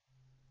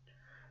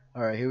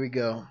right, here we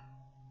go.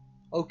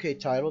 Okay,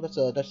 title. That's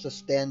a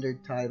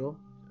standard title.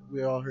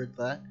 We all heard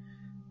that.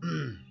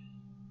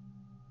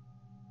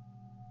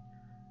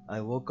 I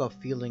woke up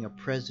feeling a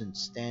presence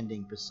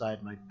standing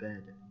beside my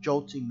bed,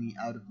 jolting me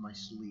out of my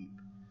sleep.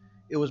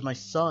 It was my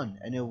son,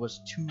 and it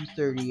was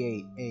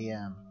 2:38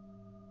 a.m.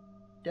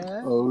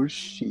 Dad, Oh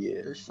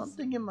shit. there's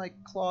something in my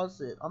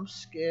closet. I'm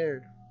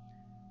scared.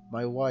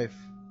 My wife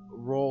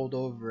rolled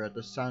over at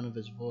the sound of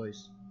his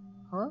voice.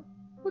 Huh?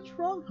 What's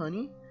wrong,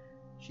 honey?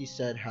 She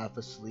said, half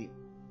asleep.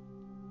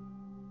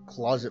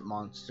 closet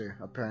monster,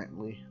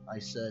 apparently, I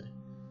said.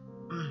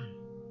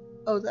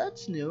 Oh,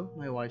 that's new,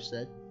 my wife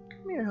said.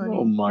 Come here, Oh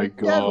honey. my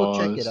Dad will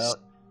check it gosh. out.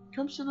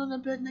 Come sit on the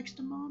bed next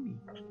to mommy.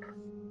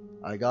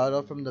 I got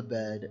up from the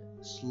bed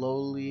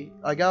slowly.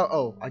 I got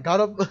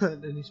up.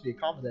 There needs to be a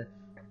comma there.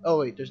 Oh,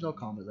 wait, there's no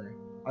comma there.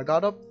 I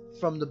got up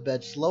from the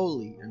bed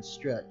slowly and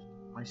stretched.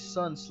 My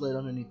son slid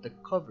underneath the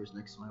covers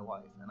next to my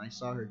wife, and I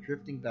saw her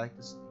drifting back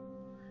to sleep.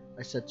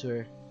 I said to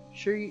her,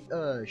 sure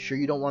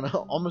you don't want to.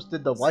 Almost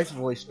did the wife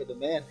voice for the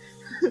man.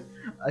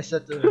 I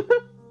said to her,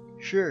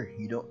 sure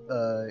you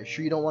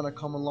don't want to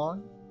come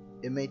along?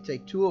 It may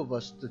take two of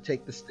us to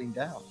take this thing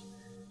down.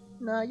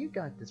 Nah, you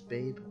got this,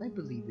 babe. I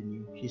believe in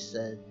you, she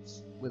said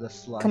with a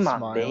sly Come on,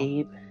 smile.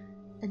 babe.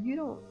 And you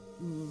don't,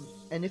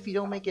 and if you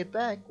don't make it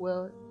back,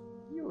 well,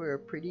 you were a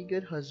pretty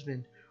good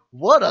husband.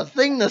 What a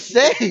thing to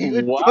say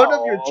in front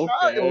of your Wow.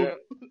 child! Okay.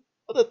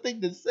 What a thing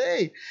to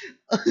say!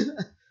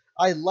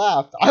 I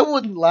laughed. I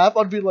wouldn't laugh.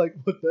 I'd be like,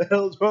 "What the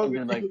hell's wrong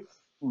And with you're like,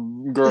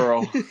 you?"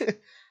 girl.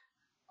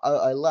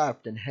 I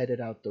laughed and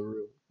headed out the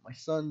room. My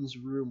son's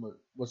room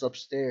was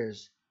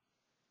upstairs.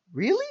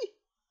 Really?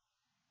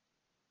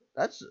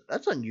 That's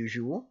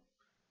unusual.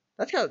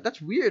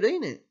 That's weird,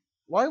 ain't it?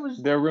 Why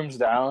was Their room's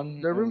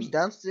down, their room's and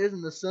downstairs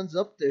and the son's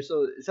up there?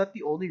 So is that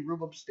the only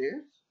room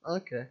upstairs?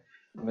 Okay.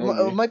 It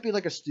maybe. might be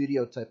like a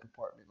studio type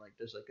apartment. Like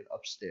there's like an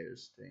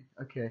upstairs thing.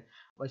 Okay.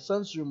 My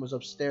son's room was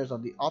upstairs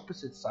on the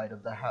opposite side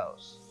of the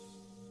house.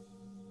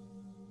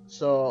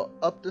 So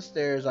up the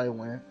stairs I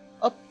went.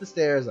 Up the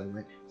stairs I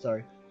went.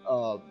 Sorry.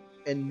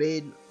 And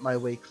made my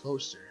way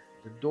closer.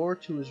 The door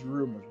to his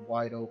room was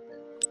wide open,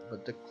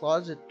 but the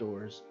closet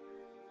doors,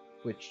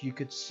 which you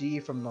could see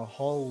from the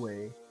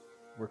hallway,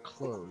 were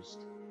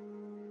closed.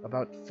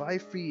 About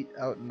 5 feet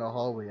out in the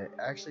hallway, I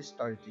actually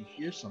started to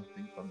hear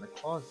something from the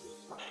closet.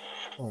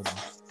 Oh my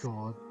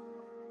god!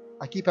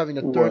 I keep having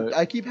to turn. What?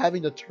 I keep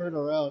having to turn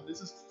around. This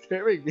is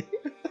scaring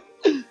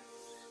me.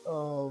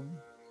 um.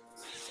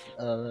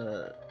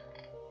 Uh.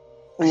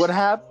 What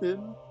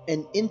happened?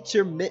 An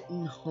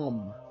intermittent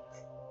hum.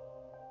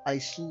 I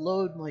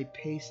slowed my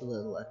pace a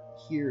little at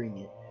hearing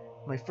it.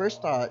 My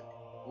first thought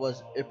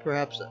was it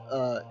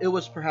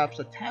was perhaps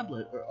a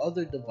tablet or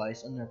other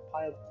device under a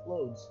pile of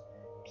clothes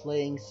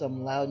playing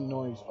some loud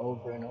noise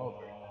over and over.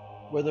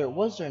 Whether it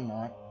was or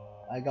not,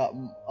 I got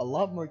a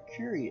lot more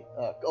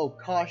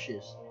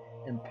cautious,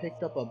 and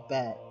picked up a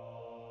bat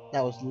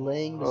that was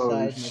laying Oh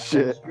beside my son's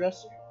shit.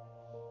 dresser.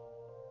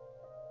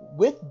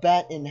 With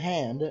bat in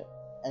hand,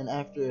 and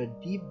after a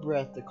deep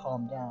breath to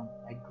calm down,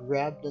 I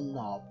grabbed the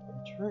knob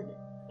and turned it.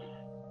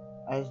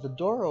 As the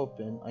door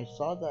opened, I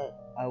saw that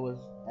I was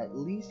at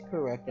least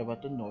correct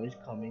about the noise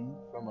coming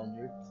from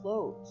under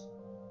clothes.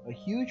 A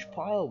huge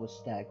pile was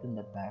stacked in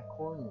the back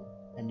corner,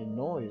 and the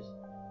noise,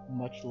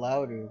 much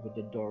louder with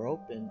the door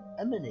open,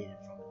 emanated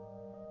from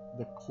it.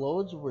 The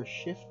clothes were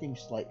shifting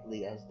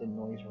slightly as the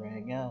noise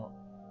rang out.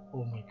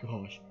 Oh my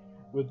gosh.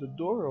 With the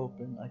door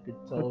open, I could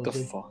tell What the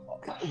it was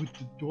fuck? with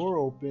the door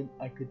open,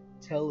 I could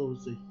tell it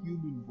was a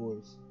human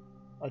voice,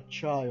 a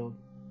child.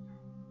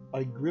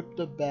 I gripped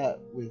the bat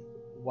with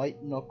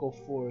white knuckle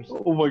force,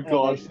 Oh my and I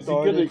god. Is he gonna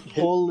started hit?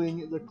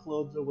 pulling the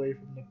clothes away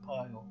from the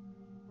pile.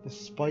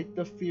 Despite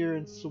the fear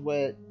and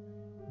sweat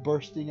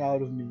bursting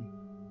out of me,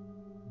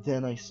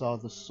 then I saw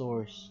the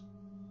source.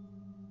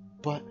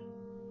 But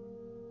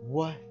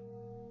what?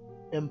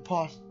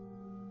 Impossible.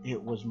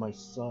 It was my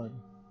son,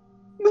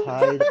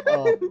 tied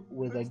up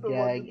with a That's the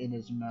one. gag in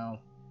his mouth.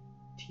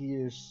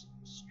 Tears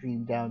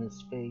streamed down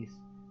his face.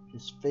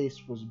 His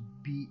face was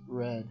beet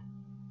red.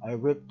 I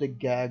ripped the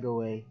gag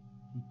away.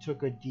 He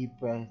took a deep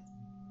breath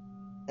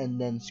and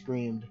then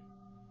screamed,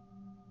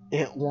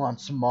 "It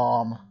wants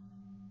mom."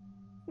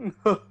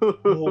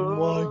 Oh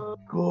my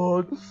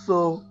god!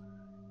 So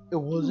it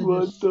wasn't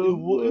What his. the It fuck?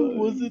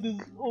 wasn't his.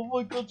 Oh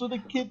my god! So the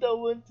kid that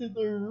went to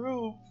the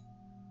roof.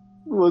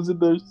 Was it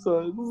their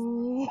son?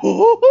 These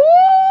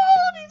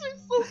are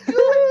so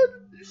good.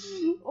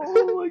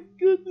 Oh my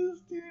goodness,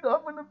 dude!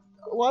 I'm gonna.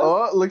 Why?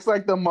 Oh, looks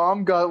like the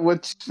mom got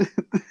what.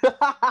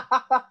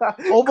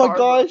 Oh my Karma.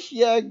 gosh!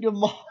 Yeah, your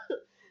mom.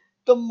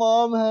 The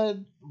mom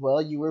had.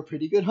 Well, you were a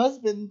pretty good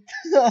husband.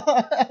 Turned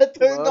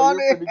Well, on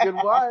you're a her. pretty good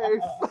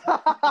wife.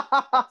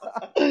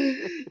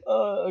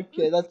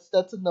 Okay,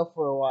 that's enough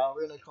for a while.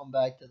 We're gonna come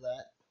back to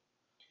that.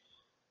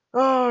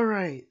 All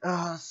right.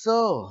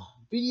 So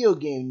video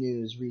game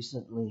news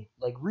recently,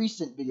 like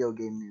recent video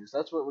game news.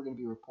 That's what we're gonna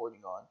be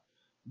reporting on.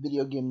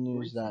 Video game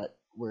news that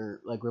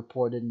were like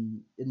reported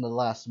in the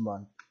last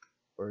month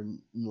or in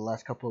the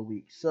last couple of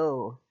weeks.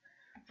 So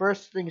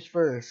first things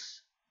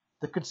first,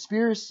 the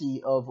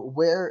conspiracy of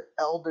where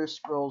Elder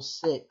Scrolls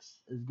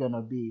 6 is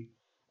gonna be.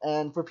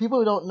 And for people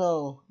who don't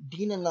know,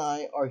 Dean and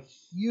I are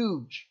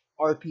huge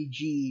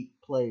RPG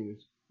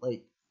players.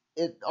 Like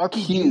it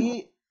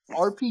Cute.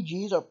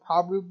 RPGs are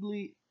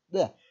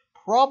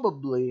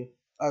probably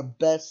our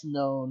best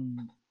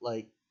known,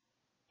 like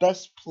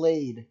best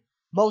played,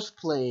 most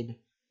played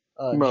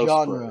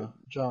Most play.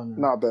 Genre.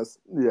 Not best.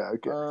 Yeah.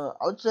 Okay. I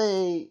would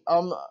say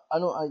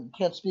I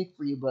can't speak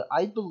for you, but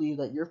I believe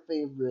that your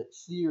favorite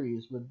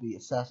series would be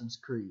Assassin's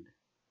Creed.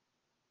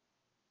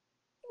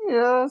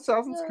 Yeah.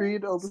 Assassin's Yeah,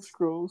 Creed, Elder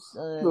Scrolls,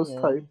 those yeah.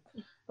 type.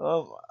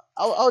 Um,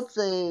 I would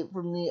say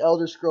for me,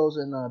 Elder Scrolls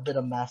and a bit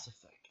of Mass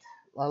Effect.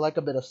 I like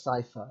a bit of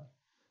sci-fi.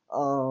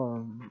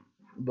 Um,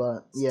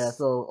 but yeah,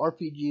 so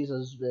RPGs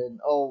has been.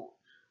 Oh,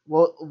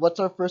 well, what's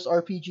our first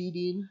RPG,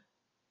 Dean?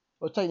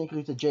 Well,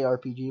 technically it's a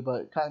JRPG,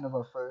 but kind of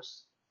our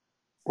first.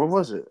 What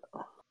was it?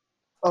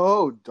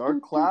 Oh,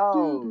 Dark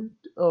Cloud.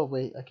 Oh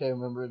wait, I can't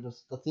remember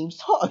the theme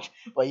song.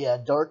 But yeah,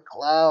 Dark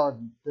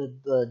Cloud, the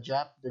That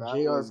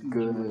was JRPG,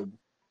 good.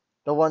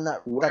 the one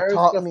that Where's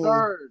taught the me.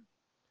 third?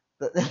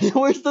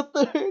 Where's the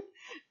third?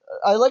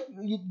 I like. Did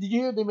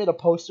you hear they made a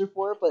poster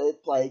for it? But it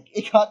like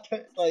it got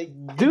like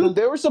Dude,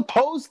 they were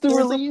supposed to they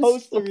were release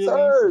supposed to the release it.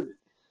 third.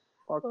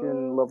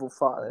 Fucking level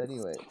 5.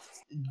 Anyway,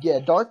 yeah,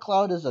 Dark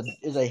Cloud is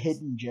a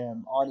hidden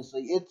gem.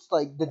 Honestly, it's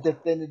like the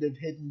definitive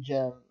hidden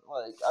gem.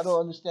 Like I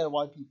don't understand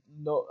why people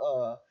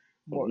know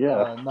more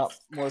Yeah. not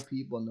more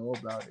people know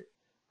about it.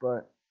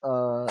 But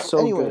So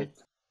anyway, good.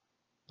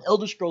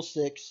 Elder Scrolls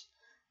 6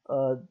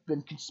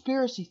 been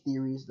conspiracy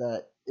theories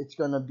that it's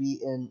gonna be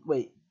in.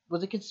 Wait,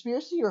 was it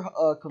conspiracy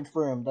or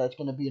confirmed that it's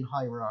gonna be in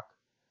High Rock?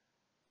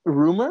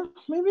 Rumor,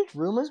 maybe? It's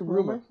Rumor, a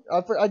rumor.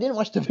 rumor. I didn't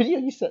watch the video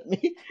you sent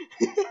me,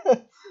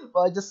 but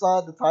I just saw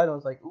the title. I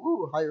was like,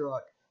 "Ooh, High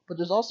Rock." But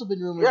there's also been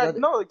rumors Yeah, that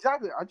no,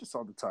 exactly. I just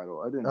saw the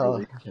title. I didn't oh,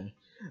 really. okay.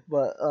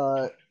 But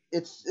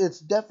it's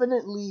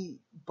definitely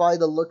by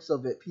the looks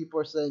of it, people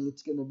are saying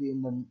it's gonna be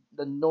in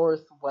the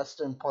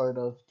northwestern part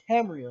of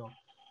Tamriel,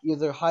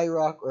 either High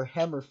Rock or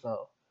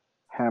Hammerfell.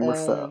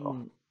 Hammerfell.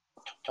 And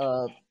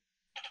uh,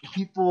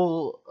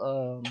 people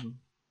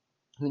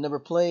who never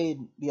played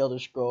the Elder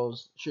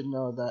Scrolls should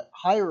know that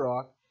High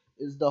Rock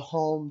is the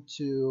home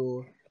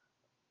to,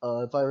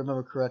 if I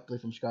remember correctly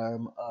from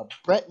Skyrim,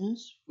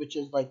 Bretons, which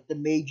is like the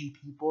Magi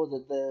people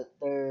that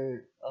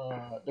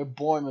they're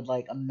born with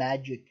like a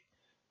magic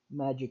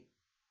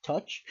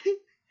touch,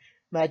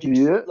 magic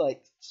Yeah.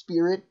 like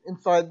spirit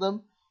inside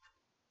them.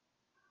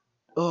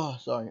 Oh,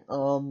 sorry.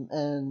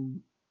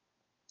 And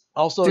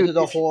also to Dude,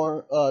 if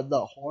you.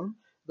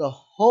 the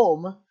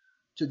home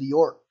to the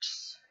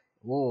orcs.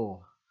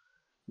 Whoa.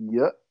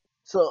 Yeah.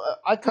 So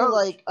Tell.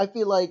 I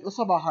feel like let's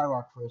talk about High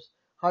Rock first.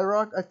 High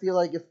Rock, I feel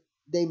like if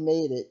they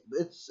made it,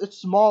 it's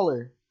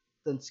smaller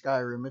than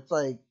Skyrim. It's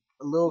like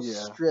a little Yeah.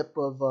 strip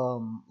of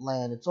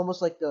land. It's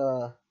almost like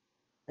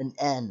an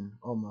N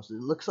almost.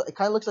 It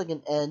kind of looks like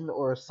an N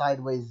or a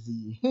sideways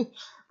Z.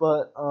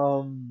 But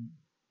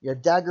yeah,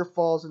 Dagger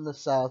Falls in the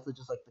south, which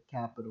is like the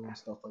capital and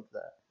stuff like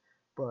that.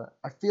 But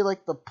I feel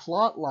like the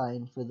plot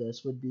line for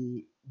this would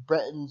be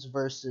Bretons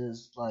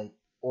versus like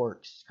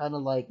orcs, kind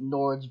of like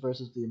Nords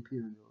versus the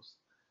Imperials.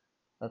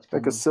 That's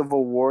Like kind a of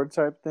Civil War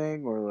type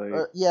thing, or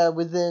like. yeah,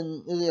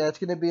 it's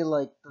gonna be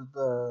like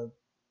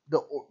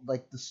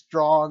like the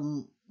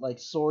strong like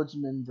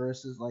swordsman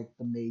versus like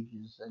the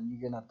mages, and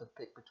you're gonna have to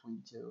pick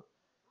between two.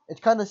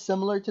 It's kind of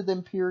similar to the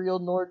Imperial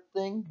Nord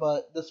thing,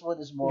 but this one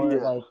is more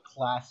Yeah. like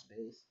class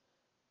based.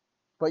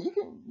 But you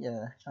can,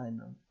 yeah, kind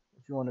of,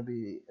 if you want to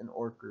be an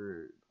orc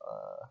or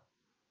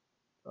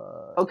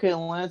uh, Okay,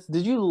 Lance,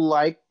 did you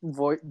like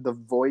the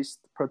voiced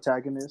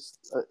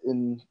protagonist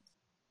in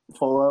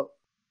Fallout?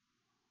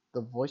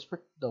 the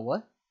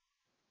what?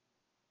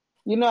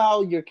 You know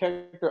how your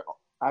character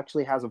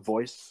actually has a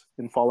voice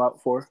in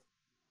Fallout 4?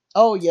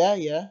 Oh yeah,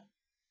 yeah.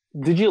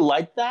 Did you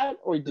like that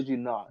or did you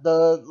not?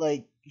 The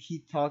like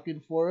he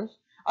talking for us.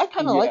 I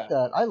kind of like Yeah.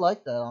 that. I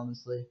like that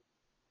honestly.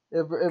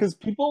 If Because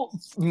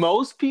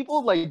most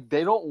people, like,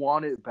 they don't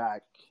want it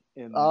back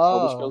in Elder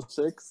oh Scrolls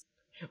 6.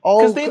 Because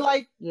oh they yeah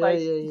like yeah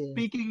yeah.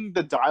 speaking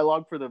the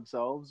dialogue for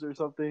themselves or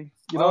something.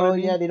 You know what I Oh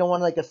yeah, mean? they don't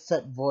want like a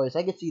set voice.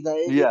 I could see that.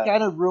 It Yeah.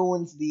 kind of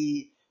ruins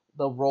the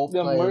role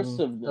The playing,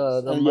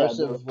 immersiveness. the And yeah,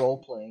 the immersive role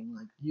playing.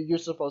 Like you're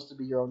supposed to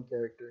be your own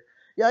character.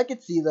 Yeah, I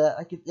could see that.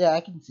 I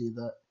can see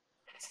that.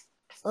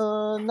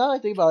 Now that I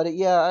think about it,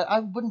 yeah, I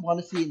wouldn't want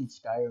to see it in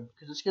Skyrim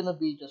because it's gonna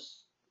be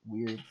just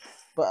weird.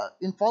 But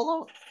in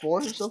Fallout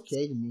 4, it's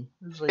okay to me.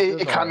 It was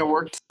it kind of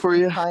alright. worked for It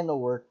you. kind of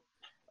worked.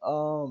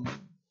 Um,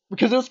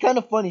 because it was kind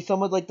of funny.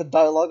 Some of like the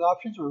dialogue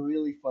options were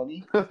really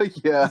funny to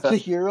Yeah.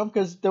 hear them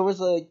because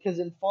because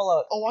in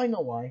Fallout. Oh, I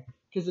know why.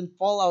 Because in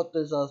Fallout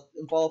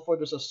 4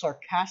 there's a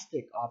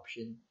sarcastic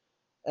option,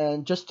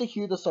 and just to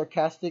hear the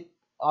sarcastic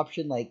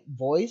option like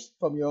voiced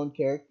from your own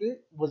character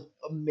was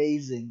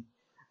amazing.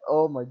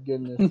 Oh my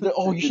goodness.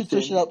 Oh, you should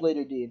search it Entertaining. up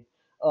later, Dean.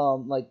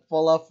 Like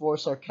Fallout 4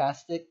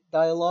 sarcastic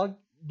dialogue,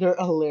 they're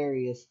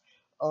hilarious.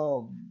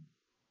 Um,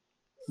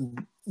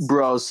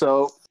 Bro,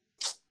 so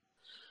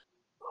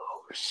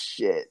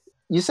shit.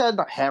 You said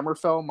that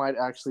Hammerfell might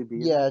actually be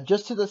in it? yeah,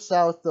 just to the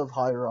south of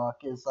High Rock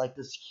is like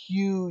this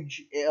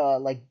huge,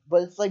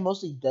 but it's like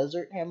mostly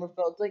desert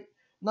Hammerfell. It's like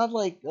not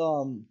like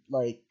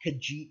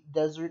Khajiit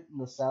Desert in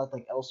the south,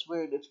 like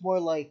elsewhere. It's more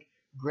like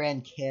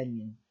Grand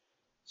Canyon,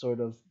 sort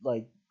of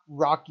like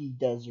rocky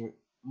desert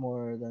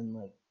more than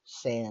like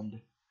sand.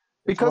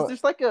 Because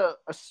there's like a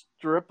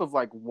strip of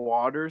like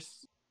water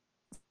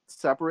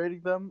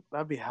separating them.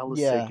 That'd be hella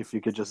sick yeah. if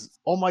you could just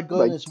Oh my like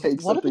goodness,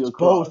 take what if something it's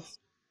both?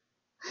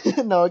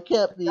 across. No, it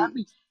can't That'd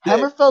be. be sick,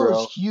 Hammerfell is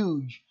bro.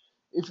 huge.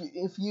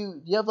 If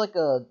you have like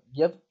a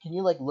you have can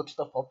you like look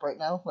stuff up right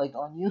now like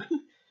on you?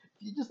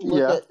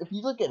 Yeah. If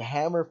you look at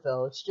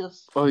Hammerfell, it's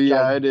just Oh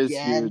yeah, it is huge.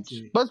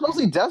 gigantic. But it's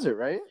mostly desert,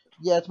 right?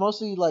 Yeah, it's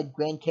mostly like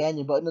Grand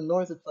Canyon, but in the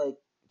north it's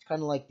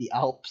kind of like the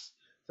Alps.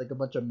 It's like a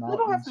bunch of They don't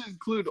have to mountains.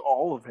 include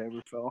all of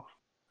Hammerfell.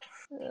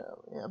 Yeah,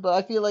 yeah, but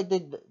I feel like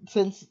they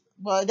since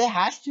well, they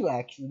has to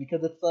actually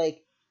because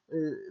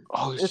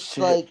Oh it's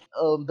shit. like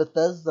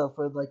Bethesda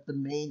for like the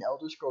main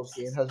Elder Scrolls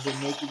game has been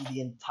making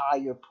the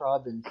entire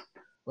province.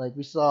 Like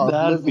we saw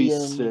That'd be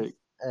Oblivion sick.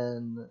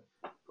 and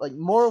like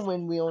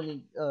Morrowind we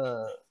only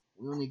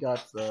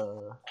got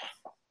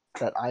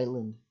that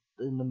island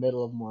in the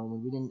middle of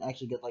Morrowind. We didn't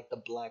actually get like the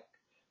Black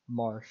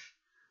Marsh.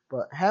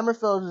 But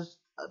Hammerfell just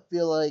I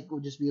feel like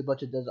would just be a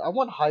bunch of desert. I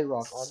want High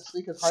Rock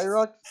honestly because High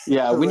Rock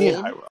Yeah, we need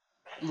High terrain Rock.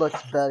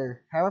 looks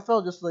better.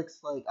 Hammerfell just looks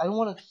like I don't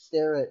want to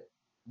stare at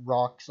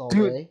rocks all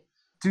Dude,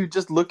 day.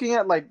 just looking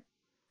at like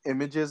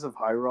images of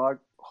High Rock,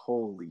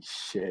 holy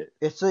shit.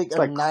 It's like It's a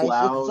like nice. It's like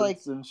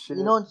clouds and shit.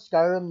 you know in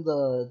Skyrim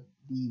the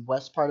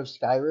west part of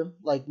Skyrim,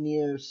 like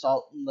near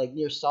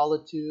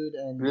Solitude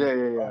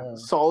Yeah.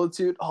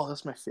 Solitude. Oh,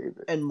 that's my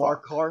favorite. and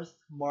Fuck. Markarth,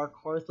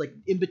 like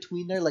in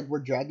between there, like where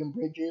Dragon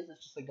Bridge is.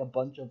 It's just like a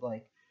bunch of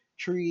like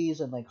trees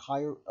and like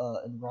higher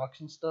and rocks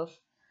and stuff.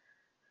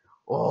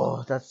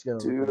 Oh, that's gonna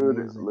look Dude,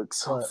 it amazing. looks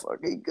so But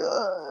fucking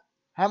good.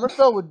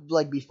 Hammerfell would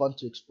like be fun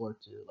to explore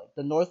too. Like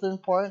the northern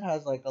part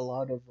has like a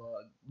lot of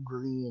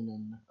green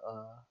and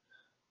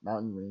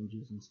mountain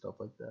ranges and stuff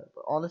like that.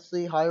 But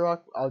honestly, High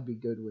Rock I would be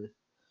good with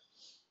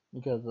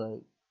because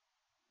like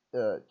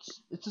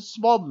it's a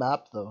small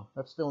map though.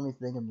 That's the only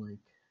thing I'm like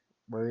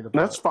worried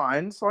That's about.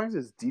 fine, as long as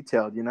it's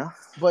detailed, you know?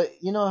 But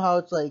you know how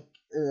it's like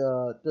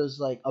there's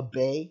like a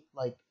bay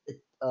like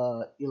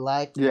Yeah.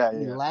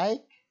 Elag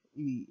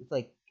it's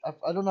like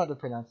I don't know how to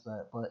pronounce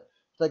that, but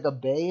it's like a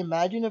bay.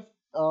 Imagine if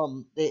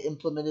they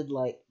implemented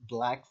like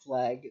Black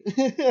Flag,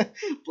 Black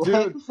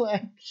Dude,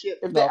 Flag ship.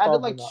 if they No, added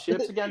probably like not.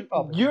 ships again,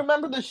 Probably you not.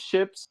 remember the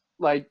ships,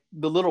 like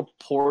the little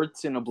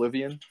ports in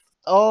Oblivion?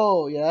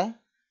 Oh yeah.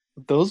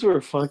 Those were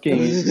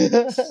fucking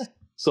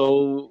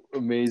so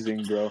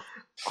amazing, bro.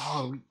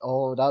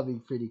 That'd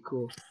be pretty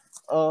cool.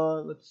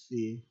 Let's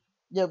see.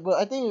 Yeah, but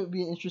I think it would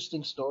be an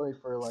interesting story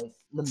for like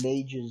the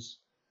mages.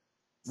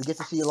 We get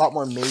to see a lot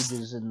more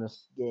mages in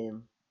this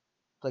game.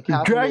 Like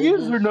half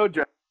Dragons or mages. no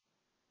dragons?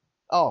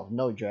 Oh,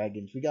 no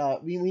dragons.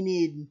 We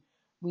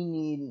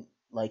need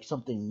like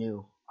something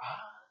new.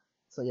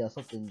 So yeah,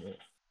 something new.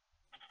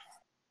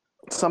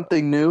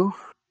 Something new?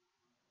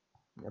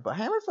 Yeah, but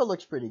Hammerfell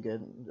looks pretty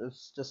good.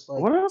 It's just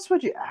like What else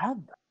would you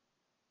add?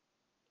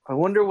 I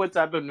wonder what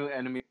type of new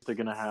enemies they're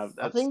gonna have.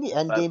 I think the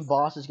end game That's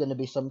boss is gonna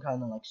be some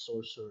kind of like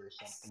sorcerer or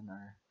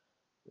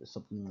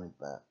something like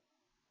that.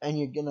 And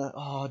you're gonna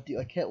dude,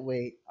 I can't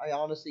wait. I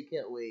honestly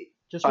can't wait.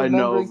 Just I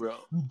know, remembering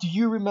bro. do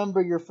you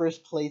remember your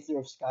first playthrough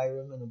of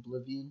Skyrim and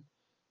Oblivion?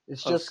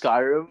 It's Of just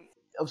Skyrim? of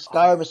Oh,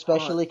 Skyrim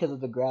especially because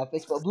of the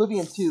graphics, but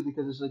Oblivion too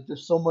because it's like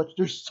there's so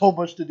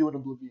much to do in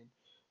Oblivion.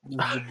 It's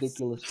fuck.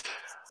 ridiculous.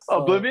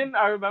 Oblivion,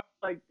 I remember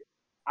like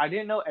I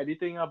didn't know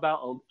anything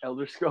about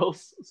Elder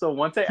Scrolls, so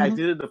once I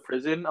exited the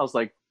prison, I was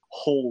like,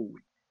 "Holy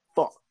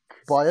fuck!"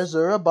 Buy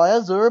Azura, buy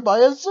Azura, buy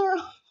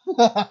Azura.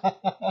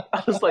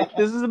 I was like,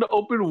 "This is an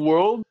open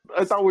world."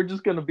 I thought we're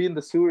just gonna be in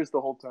the sewers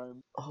the whole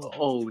time. Oh,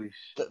 Holy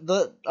shit!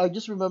 I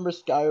just remember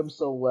Skyrim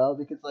so well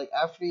because like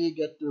after you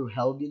get through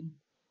Helgen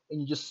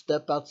and you just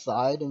step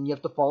outside and you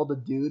have to follow the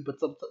dude,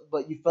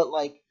 but you felt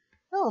like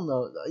hell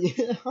no,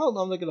 hell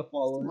no, I'm not gonna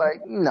follow him.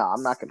 Like, no,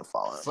 I'm not gonna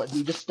follow him. But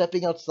you just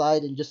stepping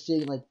outside and just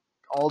seeing like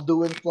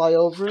Alduin fly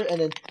over, and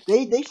then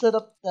they set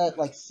up that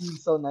like scene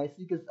so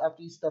nicely because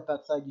after you step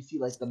outside, you see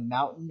like the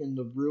mountain and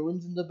the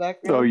ruins in the Oh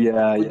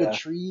background with the yeah.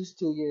 trees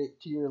to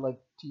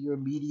your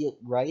immediate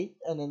right,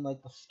 and then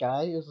like the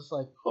sky is just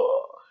like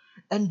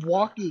and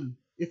walking.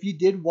 If you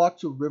did walk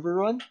to River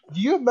Run, do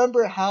you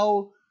remember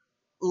how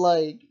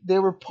like they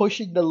were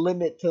pushing the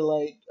limit to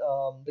like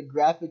the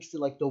graphics to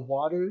like the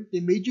water? They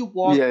made you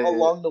walk Yeah.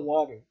 along the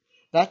water.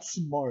 That's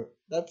smart.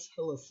 That's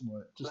hella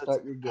smart to That's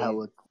start your game.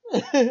 hella.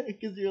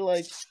 Because you're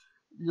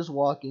just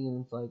walking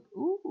and it's like,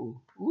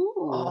 Oh,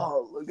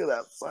 look at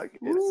that fucking.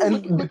 look, And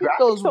the look at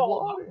those graphics all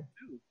up. water.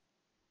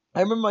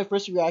 I remember my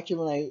first reaction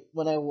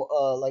when I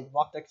like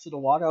walked next to the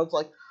water. I was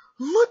like,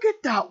 look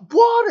at that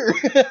water.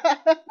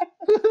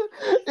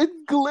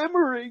 It's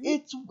glimmering.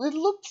 It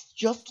looks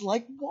just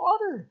like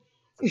water.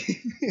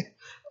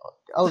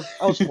 I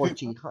was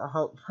 14.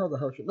 How the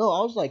hell should no?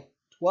 I was like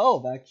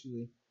 12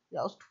 actually. Yeah,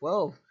 I was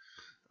 12.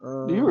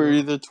 You were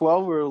either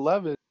 12 or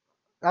 11.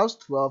 I was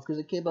 12 because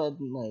it came out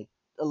in like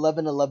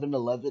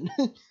 11/11/11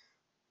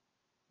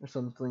 or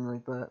something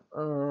like that.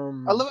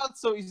 I love how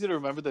it's so easy to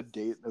remember the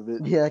date of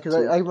it. Yeah, because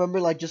too. I remember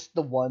like just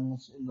the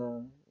ones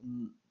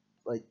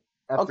like.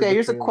 After Okay, the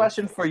here's a trailer.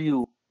 question for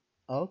you.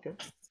 Oh, okay.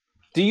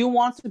 Do you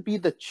want to be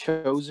the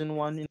chosen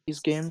one in these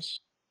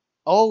games?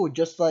 Oh,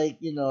 just like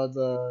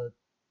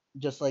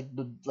just like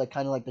the like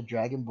kind of like the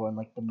Dragonborn,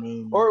 like the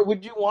main. Or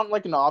would you want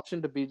like an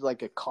option to be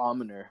like a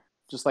commoner,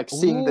 just like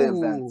seeing the Ooh,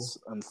 events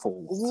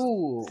unfold?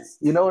 ooh,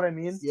 You know what I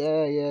mean?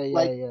 yeah, yeah, yeah,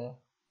 Like, yeah.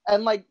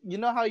 and like, you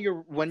know how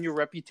when your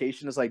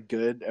reputation is like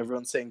good,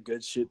 everyone's saying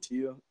good shit to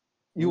you.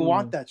 You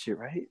want Mm, that shit,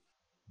 right?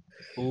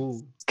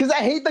 ooh. Because I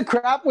hate the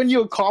crap when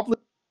you accomplish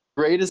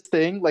the greatest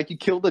thing, like you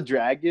kill the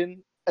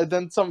dragon, and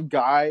then some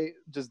guy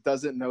just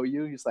doesn't know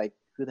you. He's like,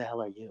 "Who the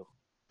hell are you?"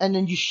 And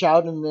then you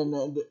shout, and then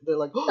they're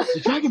like, "Oh, the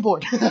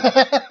Dragonborn!"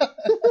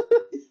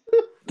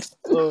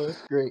 Oh,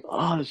 that's great.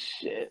 Oh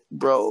shit,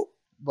 bro.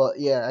 But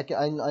yeah,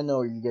 I know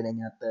what you're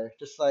getting at there.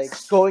 Just like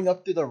going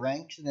up through the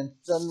ranks, and then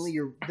suddenly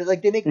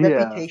like they make Yeah,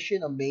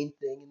 reputation a main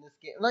thing in this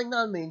game. Like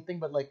not a main thing,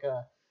 but like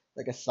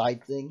a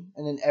side thing,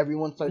 and then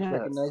everyone starts yeah,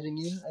 recognizing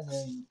you, and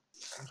then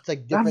it's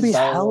like that'd different be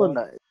hella dialogue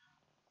nice.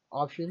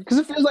 options. Because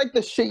it feels like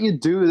the shit you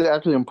do is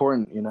actually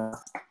important, you know?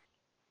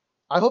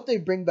 I hope they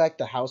bring back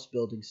the house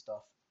building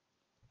stuff.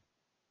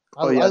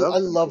 Oh yeah, that I was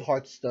pretty love cool.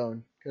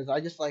 Hearthstone because I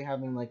just like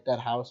having like that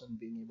house and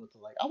being able to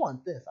like I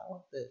want this, I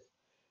want this.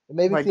 It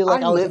made me Like feel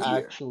like I I was live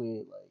here, actually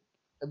like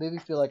it made me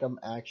feel like I'm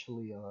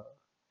actually a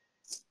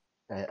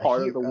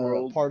part of here the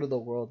world, part of the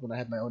world when I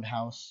had my own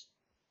house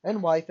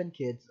and wife and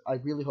kids. I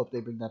really hope they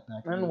bring that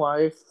back and again.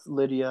 wife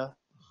Lydia,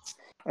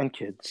 and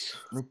kids.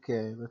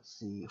 Okay, let's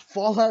see.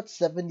 Fallout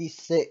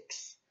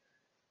 76.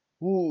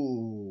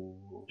 Ooh,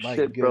 my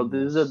Shit, bro,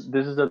 goodness.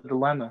 this is a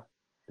dilemma.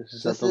 This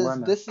is a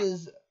dilemma. This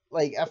is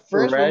like at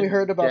first when we Red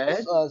heard about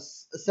Dead.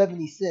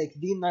 76,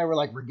 Dean and I were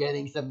like, we're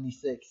getting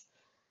 76.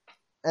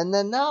 And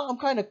then now I'm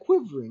kind of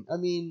quivering. I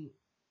mean,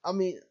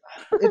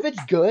 if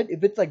it's good,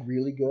 if it's like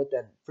really good,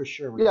 then for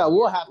sure we're Yeah, gonna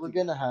we'll get it. have We're to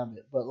get gonna it. have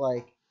it. But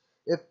like,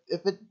 if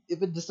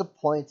it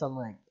disappoints, I'm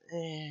like,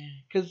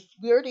 because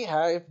we already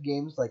have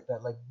games like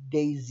that, like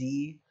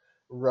DayZ,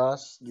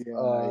 Rust,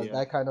 Yeah, yeah.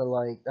 that kind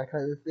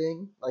of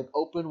thing, like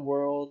open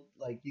world,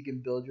 like you can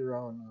build your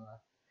own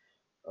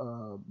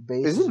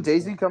bases Isn't and stuff.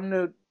 Daisy coming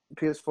to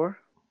PS4?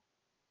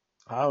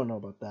 I don't know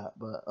about that,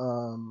 but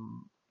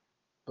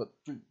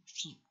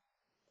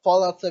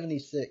Fallout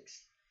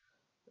 76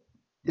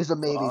 is a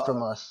maybe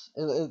from Fuck. us.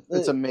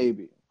 It's a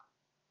maybe.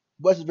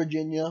 West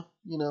Virginia,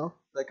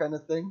 that kind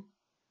of thing.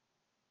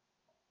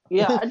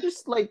 Yeah, I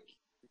just like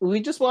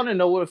we just want to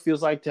know what it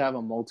feels like to have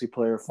a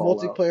multiplayer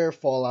Fallout. Multiplayer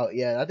Fallout,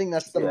 yeah, I think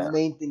that's the Yeah,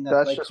 main thing that's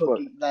that's like just what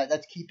hooking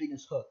that's keeping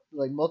us hooked.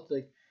 Like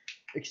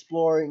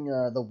exploring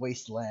the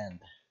wasteland.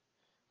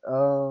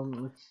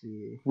 Let's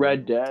see Red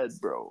here. Dead,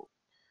 bro.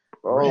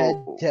 Red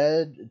Oh,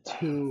 Dead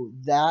 2.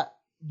 That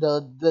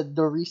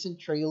the recent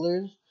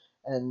trailers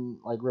and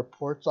like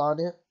reports on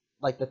it,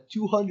 like the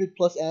 200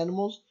 plus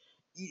animals,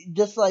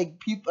 just like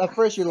people at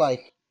first you're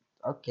like,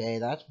 okay,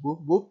 that's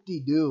whoop de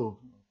doo,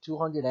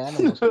 200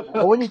 animals.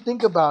 But when you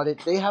think about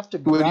it, they have to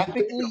when you think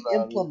graphically about it,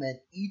 implement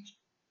each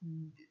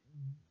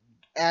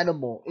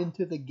animal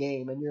into the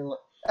game, and you're like,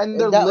 and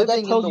they're and that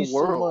living in tells the you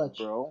so world, much.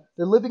 bro.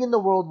 They're living in the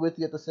world with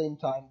you at the same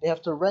time. They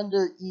have to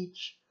render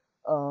each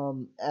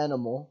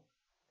animal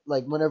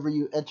like whenever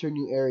you enter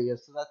new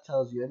areas. So that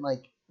tells you. And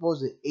like what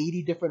was it,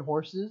 80 different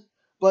horses?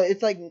 But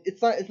it's like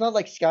it's not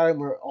like Skyrim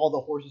where all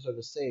the horses are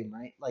the same,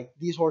 right? Like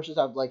these horses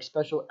have like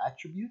special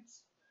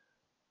attributes.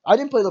 I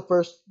didn't play the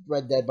first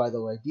Red Dead, by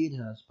the way. Dean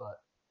has, but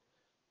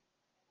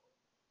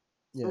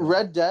yeah.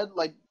 Red Dead,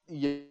 like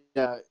yeah,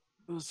 it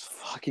was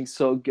fucking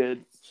so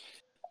good.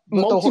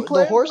 But the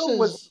Multiplayer though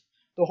was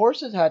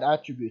horses had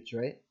attributes,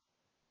 right?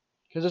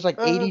 Because there's like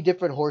uh 80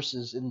 different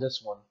horses in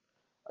this one.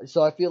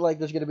 So I feel like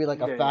there's gonna be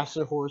like a yeah, yeah.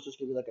 faster horse. There's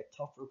gonna be like a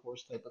tougher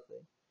horse type of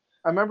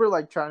I remember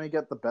like trying to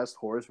get the best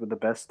horse with the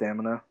best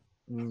stamina.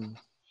 thing.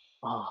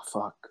 Oh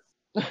fuck.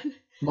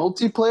 Mm.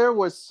 Multiplayer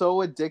was so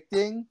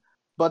addicting,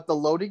 but the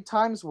loading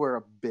times were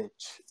a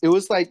bitch. It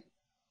was like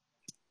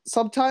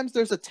sometimes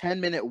there's a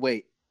 10-minute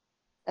wait,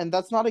 and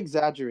that's not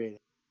exaggerating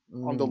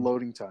on the Mm.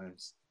 loading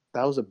times.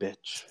 That was a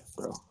bitch,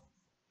 bro.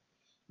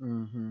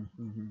 Mm-hmm,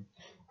 mm-hmm.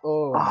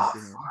 Oh my Oh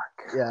goodness.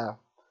 fuck. Yeah.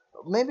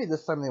 Maybe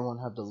this time they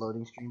won't have the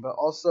loading screen, but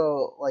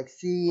also like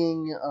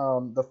seeing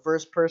the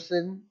first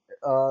person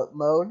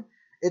mode.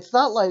 It's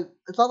not like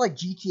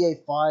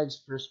GTA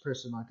 5's first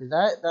person mode because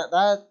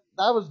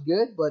that was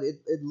good, but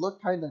it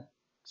looked kind of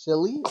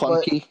silly,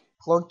 but Clunky.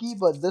 clunky.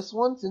 But this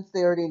one, since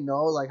they already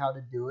know like how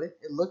to do it,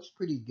 it looks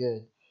pretty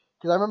good.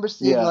 Because I remember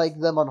seeing Yeah. like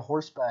them on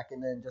horseback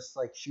and then just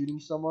like shooting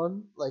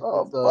someone like with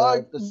Oh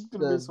fuck. It's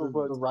gonna be so the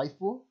fun.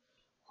 rifle.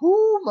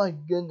 Oh my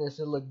goodness,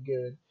 it looked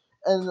good.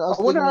 And I was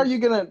I wonder how thinking, you're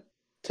gonna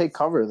take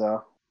cover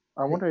though.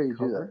 I wonder how take you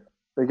do that. cover.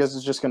 I guess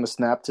it's just gonna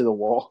snap to the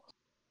wall.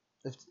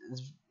 If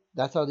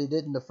that's how they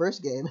did in the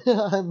first game,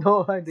 I have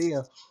no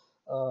idea.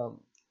 Um,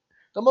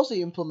 they'll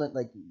mostly implement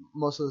like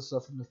most of the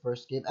stuff from the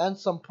first game and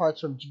some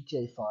parts from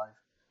GTA 5.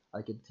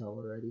 I can tell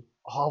already.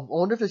 Oh, I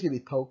wonder if there's gonna be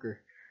poker.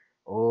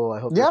 Oh, I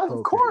hope there's Yeah, of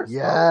poker. course,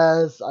 bro.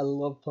 Yes, I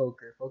love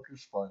poker.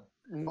 Poker's fun.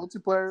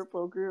 Multiplayer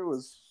poker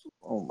was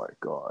oh my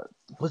god.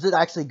 Was it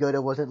actually good?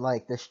 It wasn't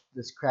like this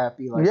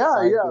crappy like Yeah,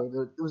 side yeah.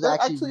 game. It was That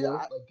actually actually, real,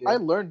 like I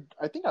good. learned.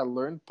 I think I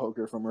learned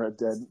poker from Red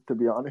Dead. To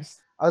be honest.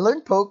 I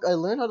learned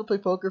how to play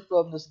poker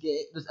from this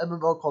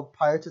MMO called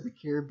Pirates of the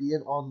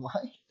Caribbean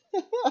Online.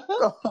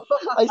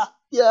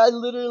 Yeah, I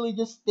literally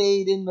just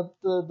stayed in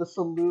the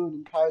saloon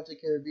in Pirates of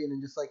the Caribbean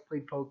and just like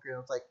played poker. And I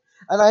was like,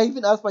 and I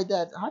even asked my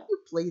dad, "How do you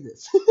play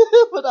this?"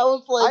 But I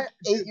was like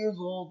I 8 years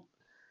old.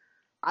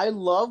 I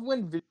love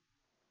when videos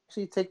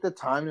actually take the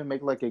time to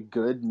make like a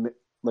good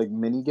like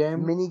mini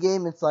game. Mini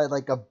game inside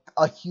like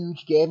a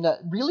huge game that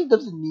really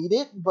doesn't need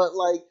it, but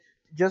like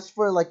just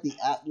for like the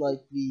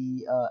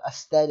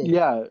aesthetic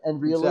Yeah,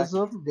 and exactly.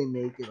 realism, they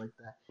make it like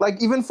that.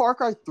 Like even Far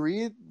Cry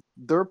 3,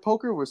 their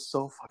poker was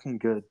so fucking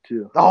good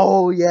too.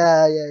 Oh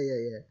yeah, yeah, yeah,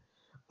 yeah.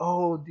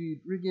 Oh dude,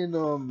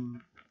 freaking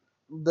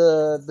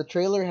the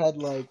trailer had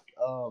like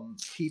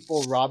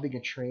people robbing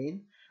a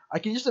train. I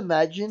can just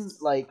imagine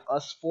like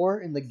us four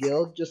in the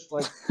guild just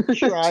like Just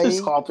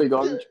trying. hopping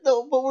on.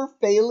 No, but we're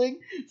failing.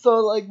 So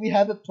like we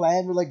have a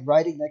plan. We're like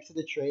riding next to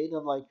the train.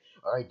 I'm like,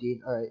 all right,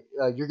 Dean. All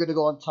right, you're gonna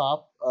go on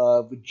top.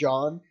 With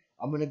John,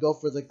 I'm gonna go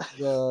for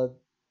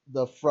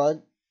the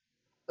front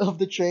of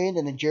the train,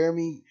 and then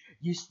Jeremy,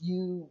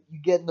 you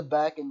get in the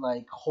back and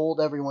like hold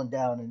everyone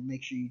down and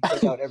make sure you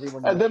take out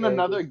everyone in And the then train.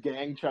 another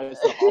gang tries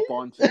to hop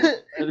on too. And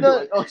you're No,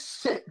 like, oh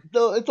shit.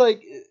 no, it's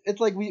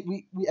like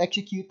we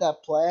execute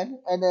that plan,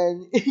 and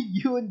then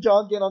you and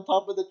John get on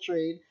top of the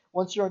train.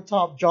 Once you're on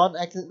top, John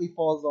accidentally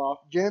falls off.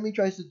 Jeremy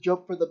tries to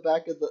jump for the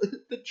back of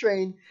the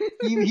train.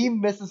 He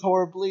misses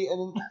horribly,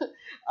 and then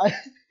I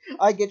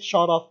I get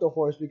shot off the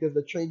horse because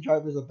the train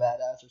driver's a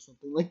badass or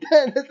something like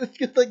that. It's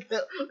just like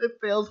it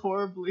fails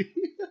horribly.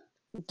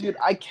 Dude,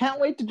 I can't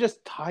wait to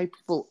just tie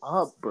people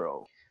up,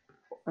 bro.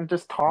 And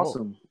just toss Oh,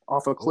 them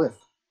off a oh, cliff.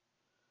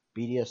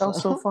 That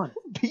was so BDSM, fun.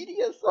 Oh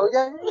BDSM.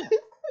 yeah, yeah, yeah.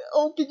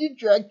 Oh, can you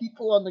drag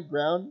people on the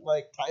ground,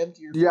 like tie them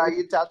to your Yeah, horse?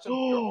 you attach them to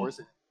your horse.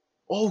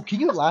 Oh, can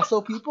you lasso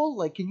people?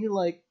 Like, can you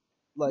like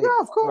Yeah,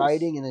 of course.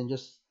 riding and then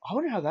just? I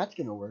wonder how that's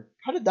gonna work.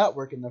 How did that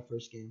work in the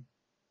first game?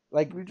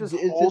 Like, You just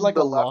is it hold like a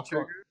the left lock on?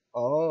 trigger.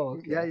 Oh,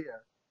 Yeah, okay. yeah.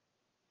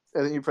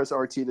 And then you press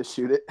RT to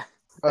shoot it.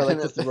 Or And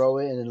like to then, throw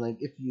it and then like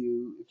if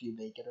you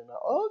make it or not.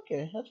 Oh,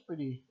 okay, that's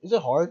pretty. Is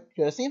it hard?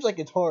 Cause it seems like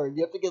it's hard.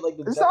 You have to get like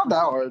the it's depth not that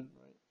perception hard.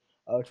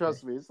 right. Okay.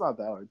 Trust me, it's not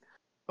that hard.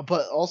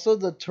 But also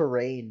the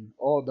terrain.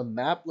 Oh, the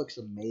map looks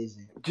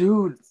amazing.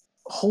 Dude,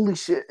 holy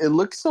shit. It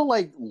looks so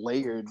like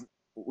layered.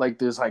 Like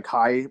there's like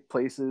high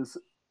places.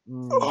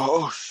 Mm.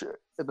 Oh shit.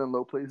 And then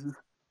low places.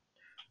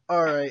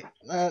 All right,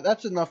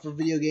 that's enough for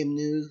video game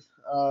news.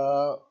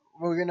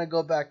 We're gonna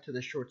go back to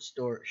the short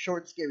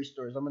scary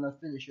stories. I'm gonna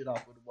finish it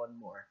off with one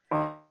more,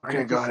 and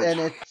Okay, go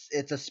ahead.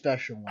 it's a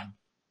special one.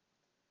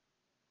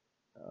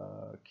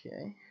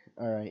 Okay,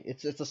 all right.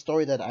 It's a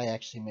story that I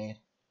actually made.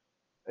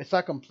 It's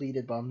not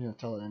completed, but I'm gonna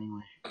tell it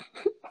anyway.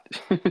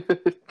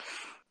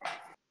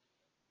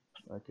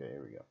 Okay,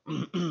 here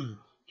we go.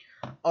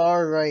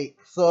 All right,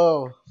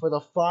 so for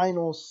the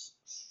final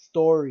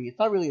story, it's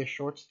not really a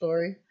short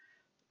story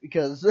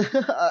because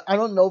I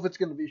don't know if it's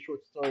gonna be a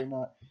short story or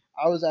not.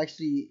 I was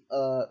actually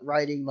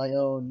writing my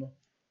own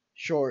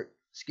short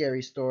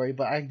scary story,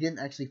 but I didn't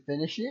actually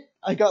finish it.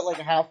 I got like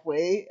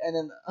halfway, and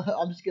then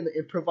I'm just gonna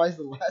improvise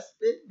the last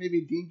bit.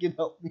 Maybe Dean can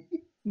help me.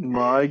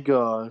 My All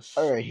gosh.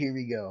 right, here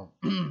we go.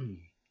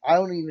 I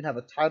don't even have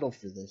a title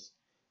for this.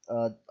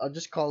 I'll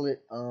just call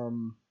it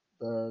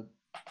the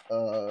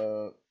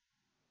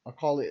I'll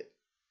call it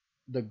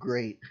the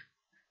Great.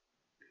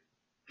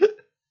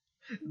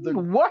 the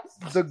What?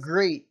 the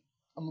Great.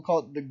 I'm gonna call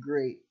it the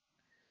Great.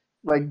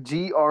 Like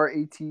GRATE?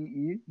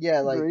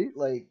 Yeah, Great.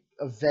 like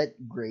a vet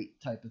great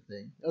type of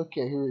thing.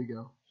 Okay, here we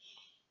go.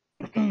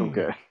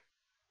 Okay.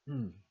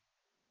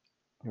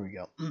 Here we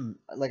go.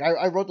 Like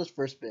I wrote this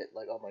first bit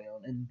like on my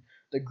own, and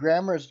the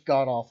grammar is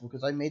god awful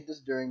because I made this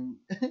during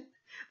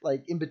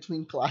like in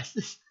between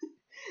classes.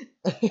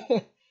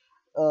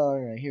 All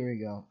right, here we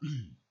go.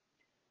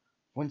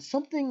 When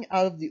something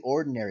out of the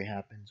ordinary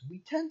happens, we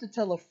tend to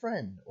tell a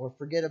friend or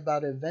forget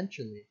about it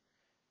eventually.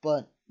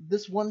 But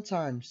this one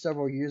time,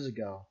 several years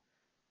ago,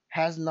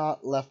 has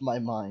not left my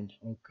mind.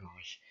 Oh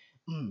gosh.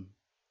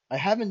 I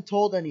haven't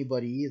told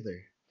anybody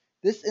either.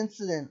 This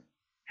incident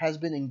has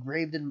been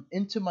engraved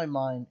into my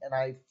mind, and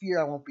I fear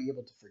I won't be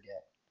able to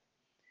forget.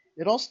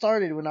 It all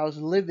started when I was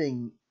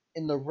living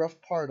in the rough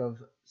part of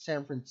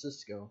San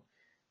Francisco.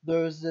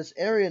 There was this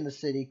area in the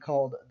city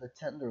called the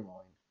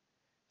Tenderloin.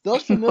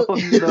 Those familiar, Oh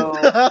no.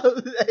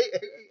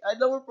 I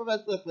know we're from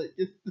SF, but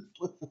just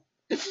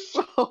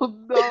listen. Oh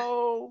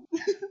no.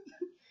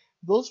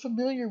 Those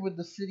familiar with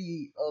the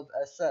city of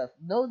SF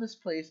know this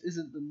place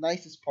isn't the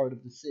nicest part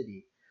of the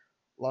city.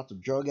 Lots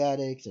of drug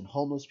addicts and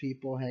homeless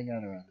people hang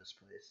out around this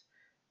place.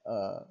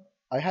 Uh,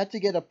 I had to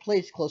get a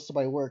place close to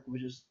my work,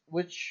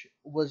 which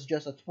was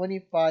just a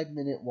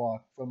 25-minute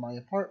walk from my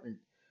apartment.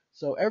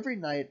 So every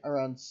night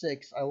around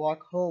 6, I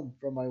walk home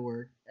from my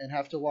work and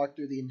have to walk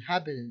through the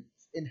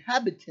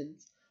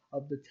inhabitants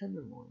of the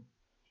Tenderloin.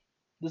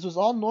 This was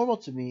all normal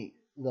to me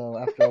though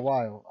after a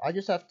while. I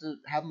just have to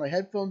have my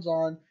headphones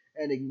on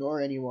and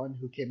ignore anyone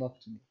who came up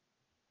to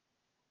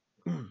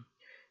me.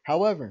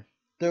 However,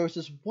 there was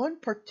this one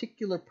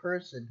particular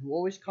person who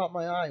always caught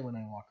my eye when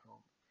I walked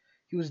home.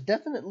 He was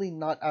definitely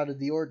not out of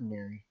the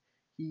ordinary.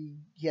 He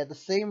had the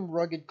same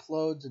rugged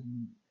clothes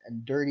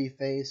and dirty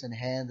face and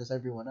hands as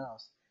everyone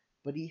else,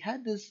 but he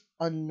had this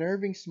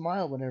unnerving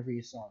smile whenever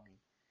he saw me.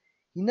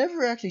 He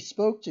never actually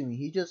spoke to me.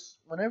 He just,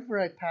 whenever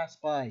I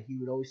passed by, he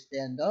would always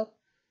stand up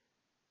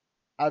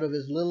out of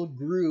his little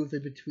groove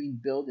in between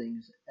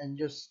buildings and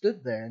just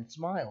stood there and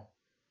smile.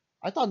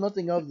 I thought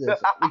nothing of this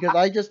because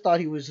I just thought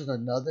he was just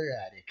another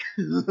addict.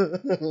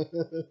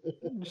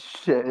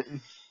 Shit.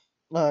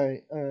 All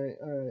right.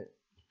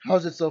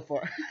 How's it so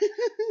far?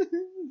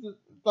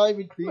 It's not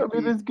even I mean,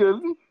 creepy. it's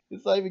good.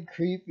 It's not even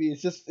creepy.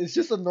 It's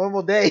just a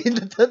normal day in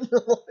the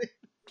Tenderloin.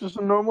 Just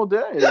a normal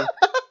day.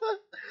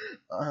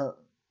 uh,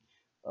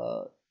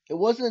 uh, it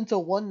wasn't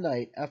until one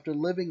night after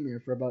living there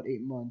for about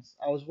 8 months,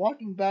 I was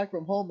walking back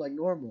from home like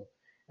normal,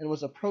 and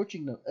was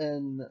approaching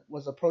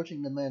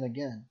the man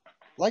again.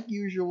 Like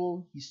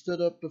usual, he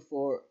stood up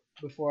before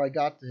I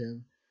got to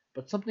him,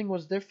 but something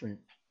was different.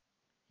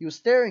 He was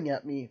staring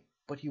at me,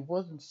 but he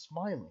wasn't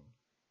smiling.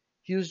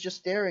 He was just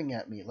staring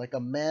at me like a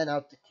man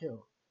out to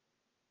kill.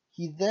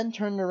 He then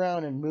turned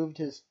around and moved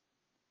his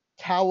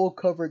towel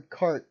covered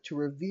cart to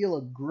reveal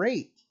a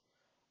grate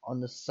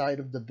on the side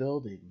of the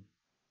building.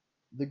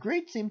 The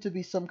grate seemed to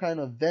be some kind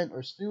of vent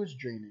or sewage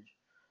drainage.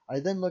 I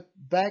then looked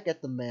back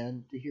at the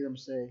man to hear him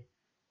say,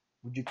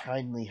 "Would you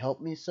kindly help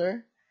me,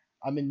 sir?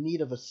 I'm in need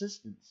of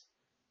assistance."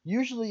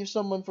 Usually, if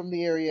someone from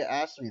the area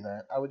asked me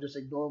that, I would just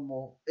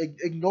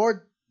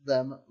ignore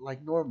them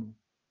like normal.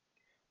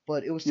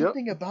 But it was Yep.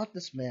 something about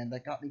this man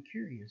that got me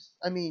curious.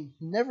 I mean,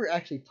 he never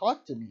actually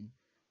talked to me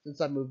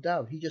since I moved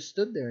out. He just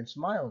stood there and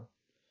smiled.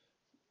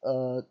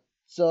 Uh,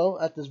 so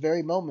at this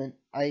very moment,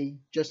 I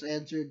just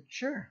answered,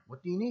 "Sure,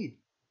 what do you need?"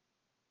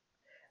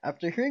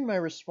 After hearing my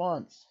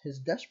response, his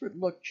desperate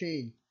look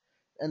changed,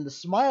 and the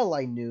smile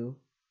I knew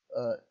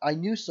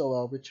so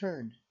well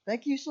returned.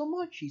 "Thank you so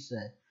much," he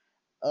said.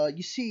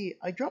 You see,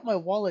 I dropped my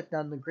wallet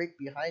down the grate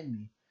behind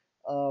me.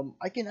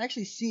 I can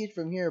actually see it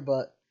from here,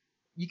 but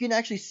you can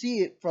actually see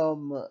it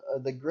from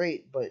the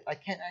grate, but I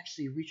can't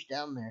actually reach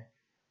down there.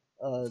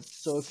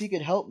 So if you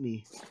could help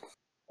me,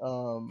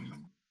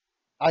 um,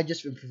 I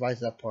just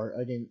improvised that part.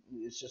 I didn't.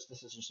 It's just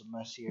this is just a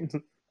mess here.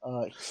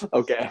 Uh,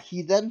 Okay.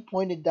 he then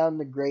pointed down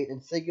the grate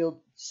and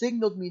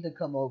signaled me to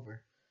come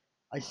over.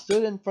 I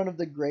stood in front of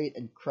the grate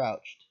and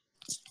crouched.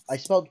 I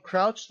spelled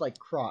crouched like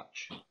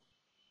crotch.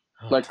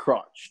 Like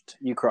crotched.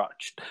 You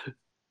crotched.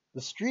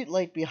 The street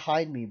light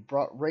behind me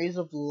brought rays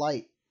of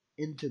light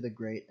into the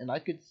grate, and I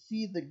could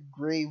see the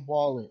gray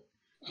wallet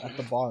at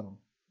the bottom.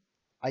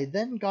 I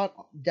then got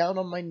down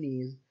on my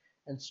knees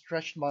and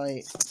stretched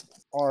my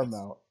arm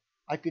out.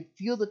 I could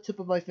feel the tip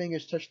of my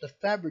fingers touch the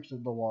fabrics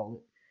of the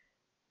wallet.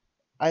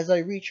 As I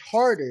reach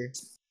harder,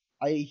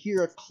 I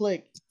hear a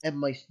click, and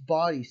my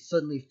body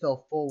suddenly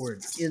fell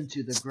forward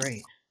into the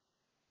grate.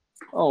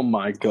 Oh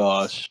my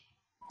gosh.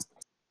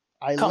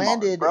 I Come on,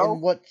 landed in bro.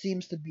 what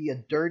seems to be a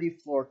dirty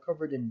floor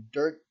covered in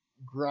dirt,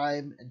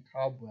 grime, and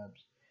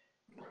cobwebs.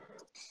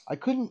 I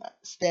couldn't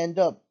stand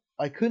up.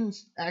 I couldn't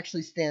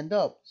actually stand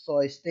up, so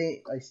I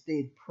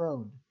stayed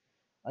prone.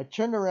 I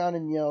turned around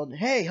and yelled,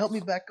 "Hey, help me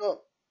back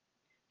up."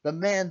 The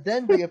man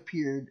then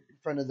reappeared in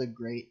front of the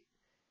grate,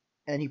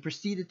 and he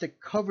proceeded to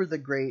cover the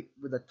grate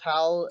with a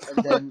towel,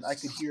 and then I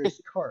could hear his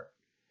cart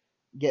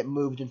get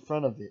moved in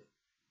front of it.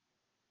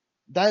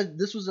 That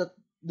this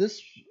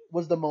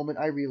was the moment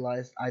I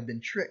realized I'd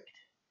been tricked.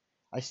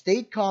 I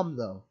stayed calm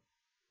though,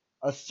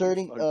 You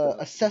fucked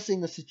up.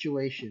 assessing the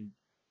situation.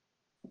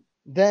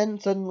 Then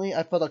suddenly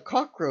I felt a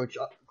cockroach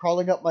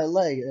crawling up my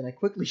leg, and I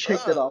quickly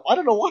shaked it off. I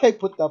don't know why I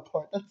put that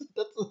part.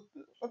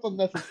 That's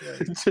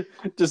unnecessary.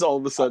 Just all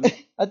of a sudden.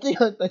 I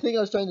think I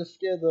was trying to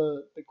scare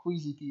the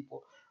queasy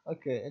people.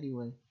 Okay,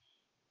 anyway.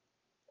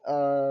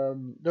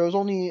 There was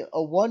only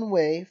a one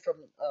way from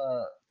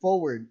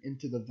forward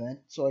into the vent,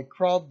 so I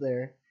crawled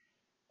there,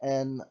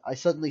 and I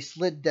suddenly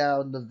slid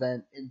down the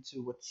vent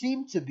into what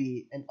seemed to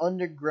be an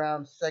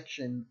underground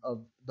section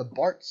of the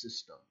BART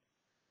system.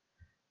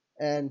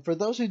 And for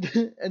those who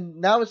did,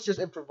 and now it's just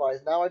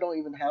improvised. Now I don't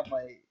even have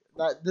my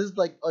not this is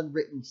like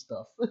unwritten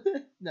stuff.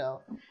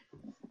 No.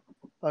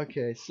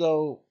 Okay,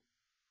 so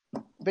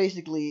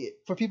basically,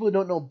 for people who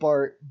don't know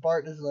BART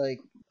is like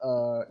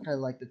kind of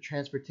like the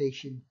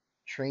transportation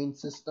train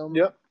system,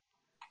 Yep.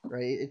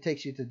 right? It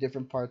takes you to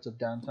different parts of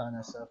downtown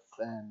SF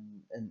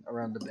and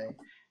around the bay.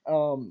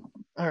 All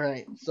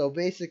right. So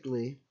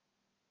basically,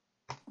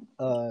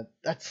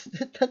 that's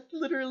that's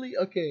literally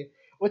okay.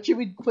 What should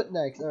we put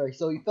next? All right.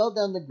 So he fell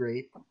down the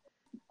grate.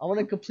 I want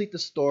to complete the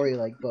story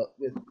like, but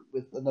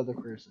with another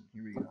person.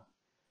 Here we go.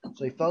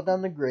 So he fell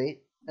down the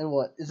grate, and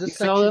what is He this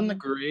fell in the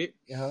section? grate.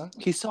 Yeah.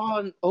 He saw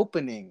an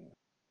opening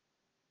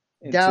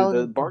into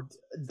the Down, BART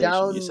station. You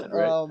down. said,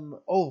 right?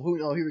 Oh,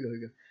 who? Oh, here we go. Here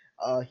we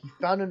go. He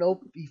found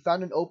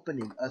an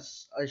opening,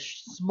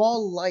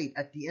 small light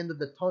at the end of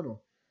the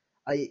tunnel.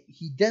 I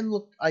then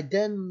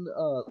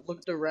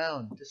looked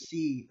around to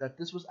see that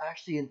this was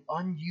actually an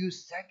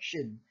unused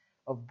section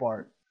of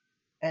BART,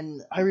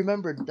 and I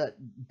remembered that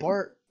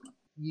BART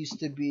used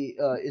to be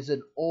is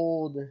an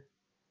old,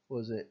 what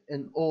was it,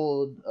 an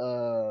old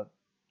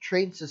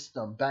train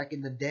system back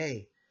in the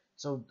day.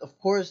 So of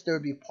course there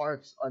would be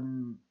parts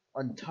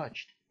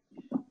untouched.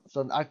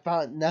 So I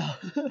found now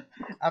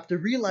after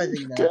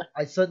realizing Okay. that,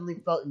 I suddenly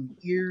felt an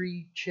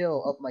eerie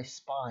chill up my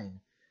spine.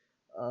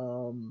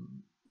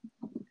 Um,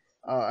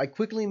 I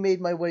quickly made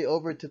my way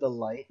over to the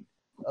light,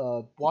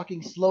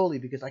 walking slowly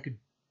because I could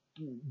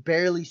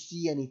barely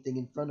see anything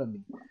in front of me.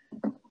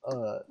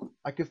 Uh,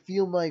 I could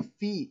feel my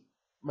feet,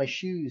 my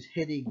shoes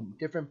hitting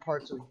different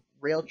parts of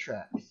rail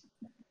tracks.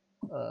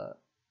 Uh,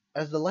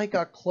 as the light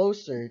got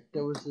closer,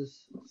 there was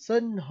this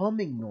sudden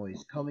humming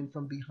noise coming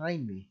from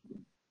behind me.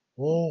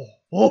 Oh,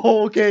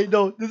 oh, okay,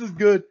 no, this is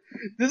good.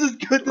 This is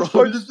good. This Oh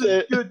part is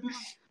shit. good.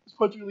 This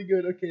part's really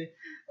good. Okay,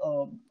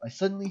 I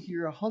suddenly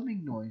hear a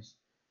humming noise,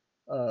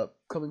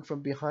 coming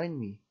from behind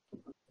me.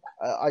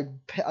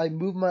 I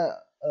move my,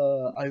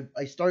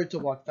 I started to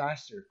walk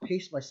faster,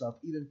 pace myself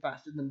even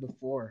faster than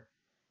before,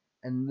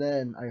 and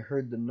then I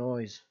heard the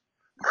noise.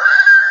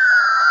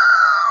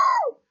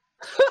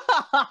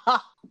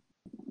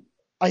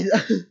 I,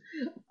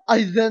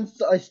 I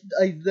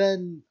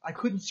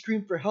couldn't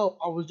scream for help.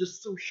 I was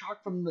just so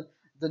shocked from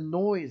the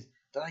noise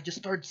that I just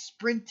started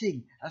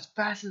sprinting as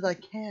fast as I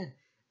can.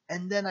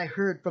 And then I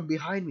heard from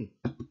behind me,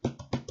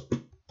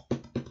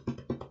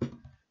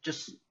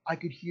 just I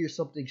could hear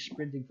something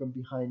sprinting from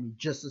behind me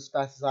just as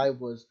fast as I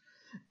was.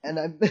 And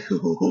I,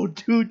 oh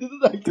dude, this is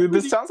actually Dude,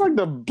 this pretty. sounds like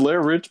the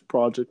Blair Witch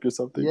Project or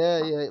something.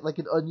 Yeah, yeah, like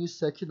an unused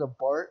section of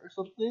Bart or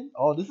something.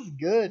 Oh, this is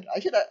good. I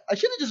should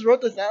have just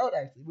wrote this out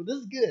actually, but this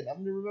is good. I'm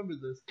gonna remember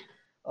this.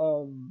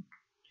 Um,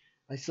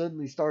 I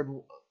suddenly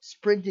started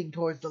sprinting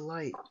towards the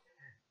light,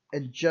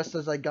 and just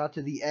as I got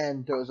to the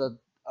end, there was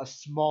a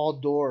small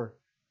door.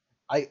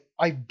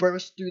 I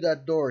burst through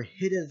that door,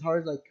 hit it as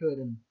hard as I could,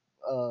 and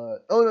oh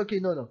okay,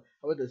 no.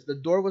 How about this? The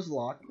door was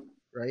locked,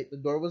 right? The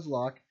door was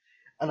locked,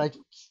 and I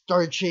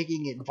started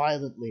shaking it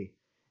violently.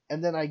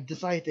 And then I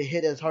decided to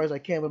hit it as hard as I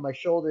can with my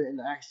shoulder, and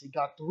I actually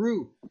got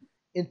through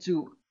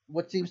into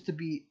what seems to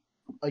be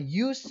a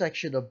used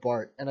section of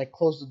Bart, and I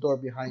closed the door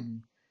behind me.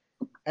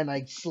 And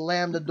I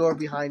slammed the door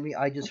behind me.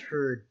 I just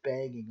heard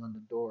banging on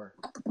the door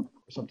or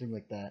something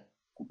like that,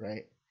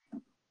 right?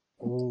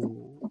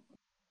 Oh.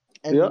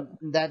 Yep.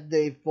 And that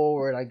day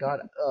forward,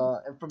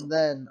 and from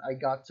then I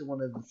got to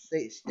one of the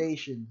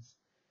stations,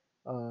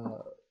 uh,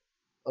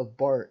 of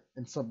Bart,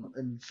 and something,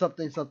 and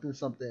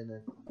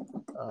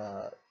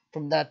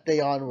from that day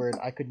onward,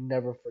 I could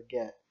never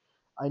forget.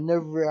 I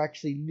never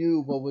actually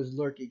knew what was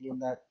lurking in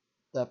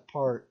that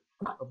part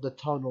of the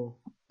tunnel,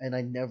 and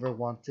I never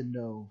want to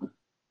know.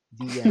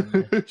 The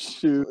end.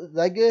 Shoot. Is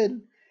that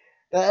good?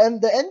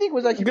 And the ending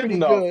was actually Good pretty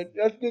enough. good.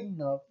 That's good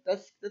enough.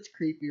 That's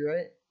creepy,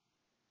 right?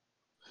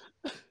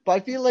 But I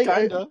feel like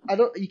Kinda. I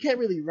don't. You can't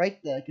really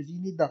write that because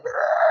you need the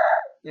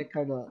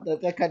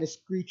that kind of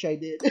screech I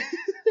did.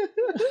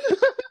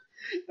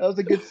 That was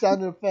a good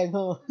sound effect,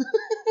 huh?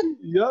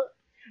 Yep.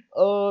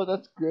 Oh,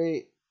 that's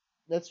great.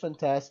 That's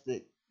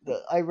fantastic.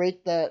 I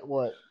rate that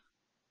what I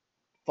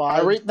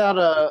five rate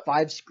that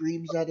five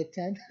screams out of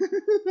 10.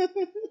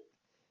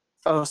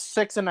 a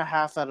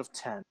 6.5 out of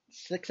 10.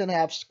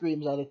 6.5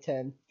 screams out of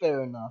 10.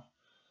 Fair enough.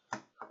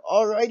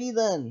 Alrighty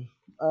then.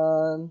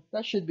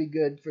 That should be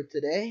good for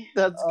today.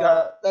 That's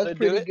gotta That's do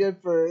pretty it. good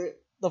for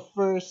the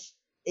first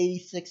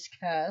 86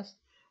 cast.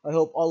 I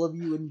hope all of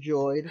you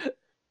enjoyed.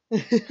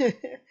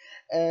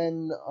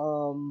 And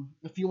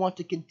if you want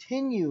to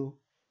continue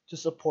to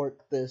support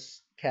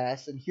this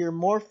cast and hear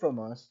more from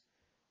us,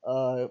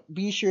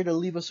 be sure to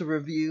leave us a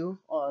review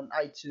on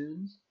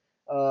iTunes.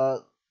 Uh,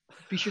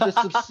 be sure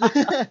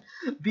to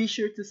be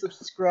sure to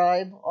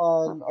subscribe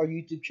on our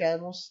YouTube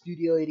channel,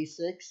 Studio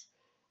 86.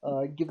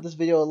 Give this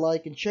video a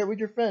like and share it with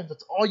your friends.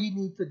 That's all you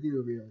need to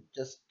do, really.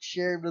 Just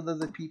share it with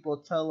other people.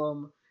 Tell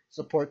them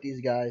support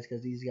these guys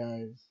because these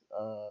guys,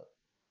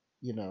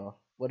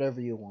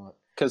 whatever you want.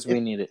 Because If we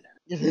need it.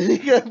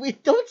 we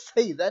don't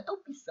say that,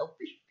 don't be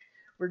selfish.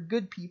 We're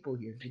good people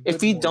here. If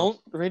Good we morals. don't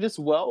rate us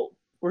well,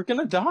 we're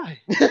gonna die.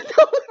 No,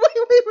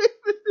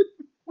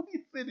 wait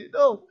a minute.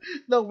 No,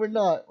 no, we're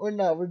not. We're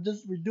not. We're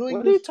doing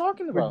What are you this.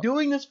 talking We're about?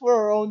 doing this for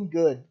our own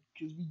good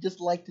because we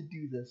just like to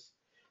do this.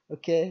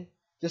 Okay,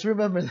 just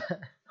remember that.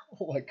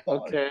 Oh my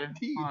god. Okay,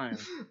 Dude. fine.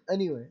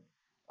 Anyway,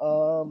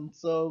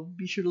 so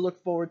be sure to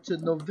look forward to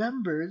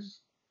November's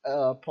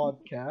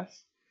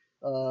podcast.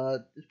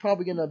 It's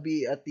probably gonna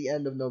be at the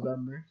end of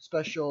November.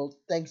 Special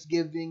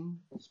Thanksgiving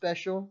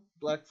special,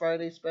 Black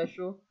Friday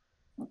special,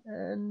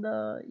 and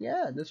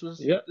yeah, Yep. this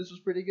was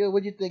pretty good.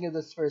 What do you think of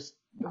this first?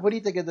 What do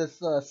you think of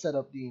this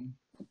setup, Dean?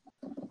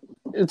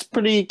 It's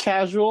pretty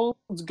casual.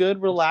 It's good,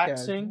 It's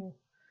relaxing.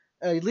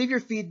 casual. Leave your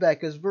feedback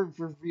because we're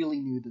really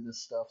new to this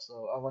stuff,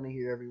 so I want to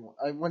hear everyone.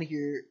 I want to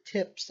hear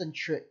tips and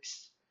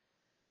tricks.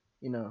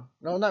 No,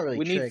 not really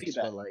We need tricks,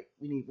 feedback. but like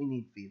we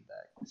need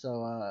feedback.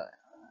 So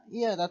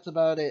yeah, that's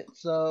about it.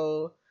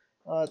 So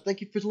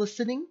thank you for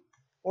listening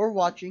or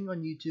watching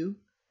on YouTube,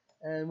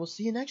 and we'll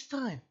see you next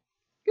time.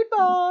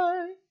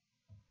 Goodbye.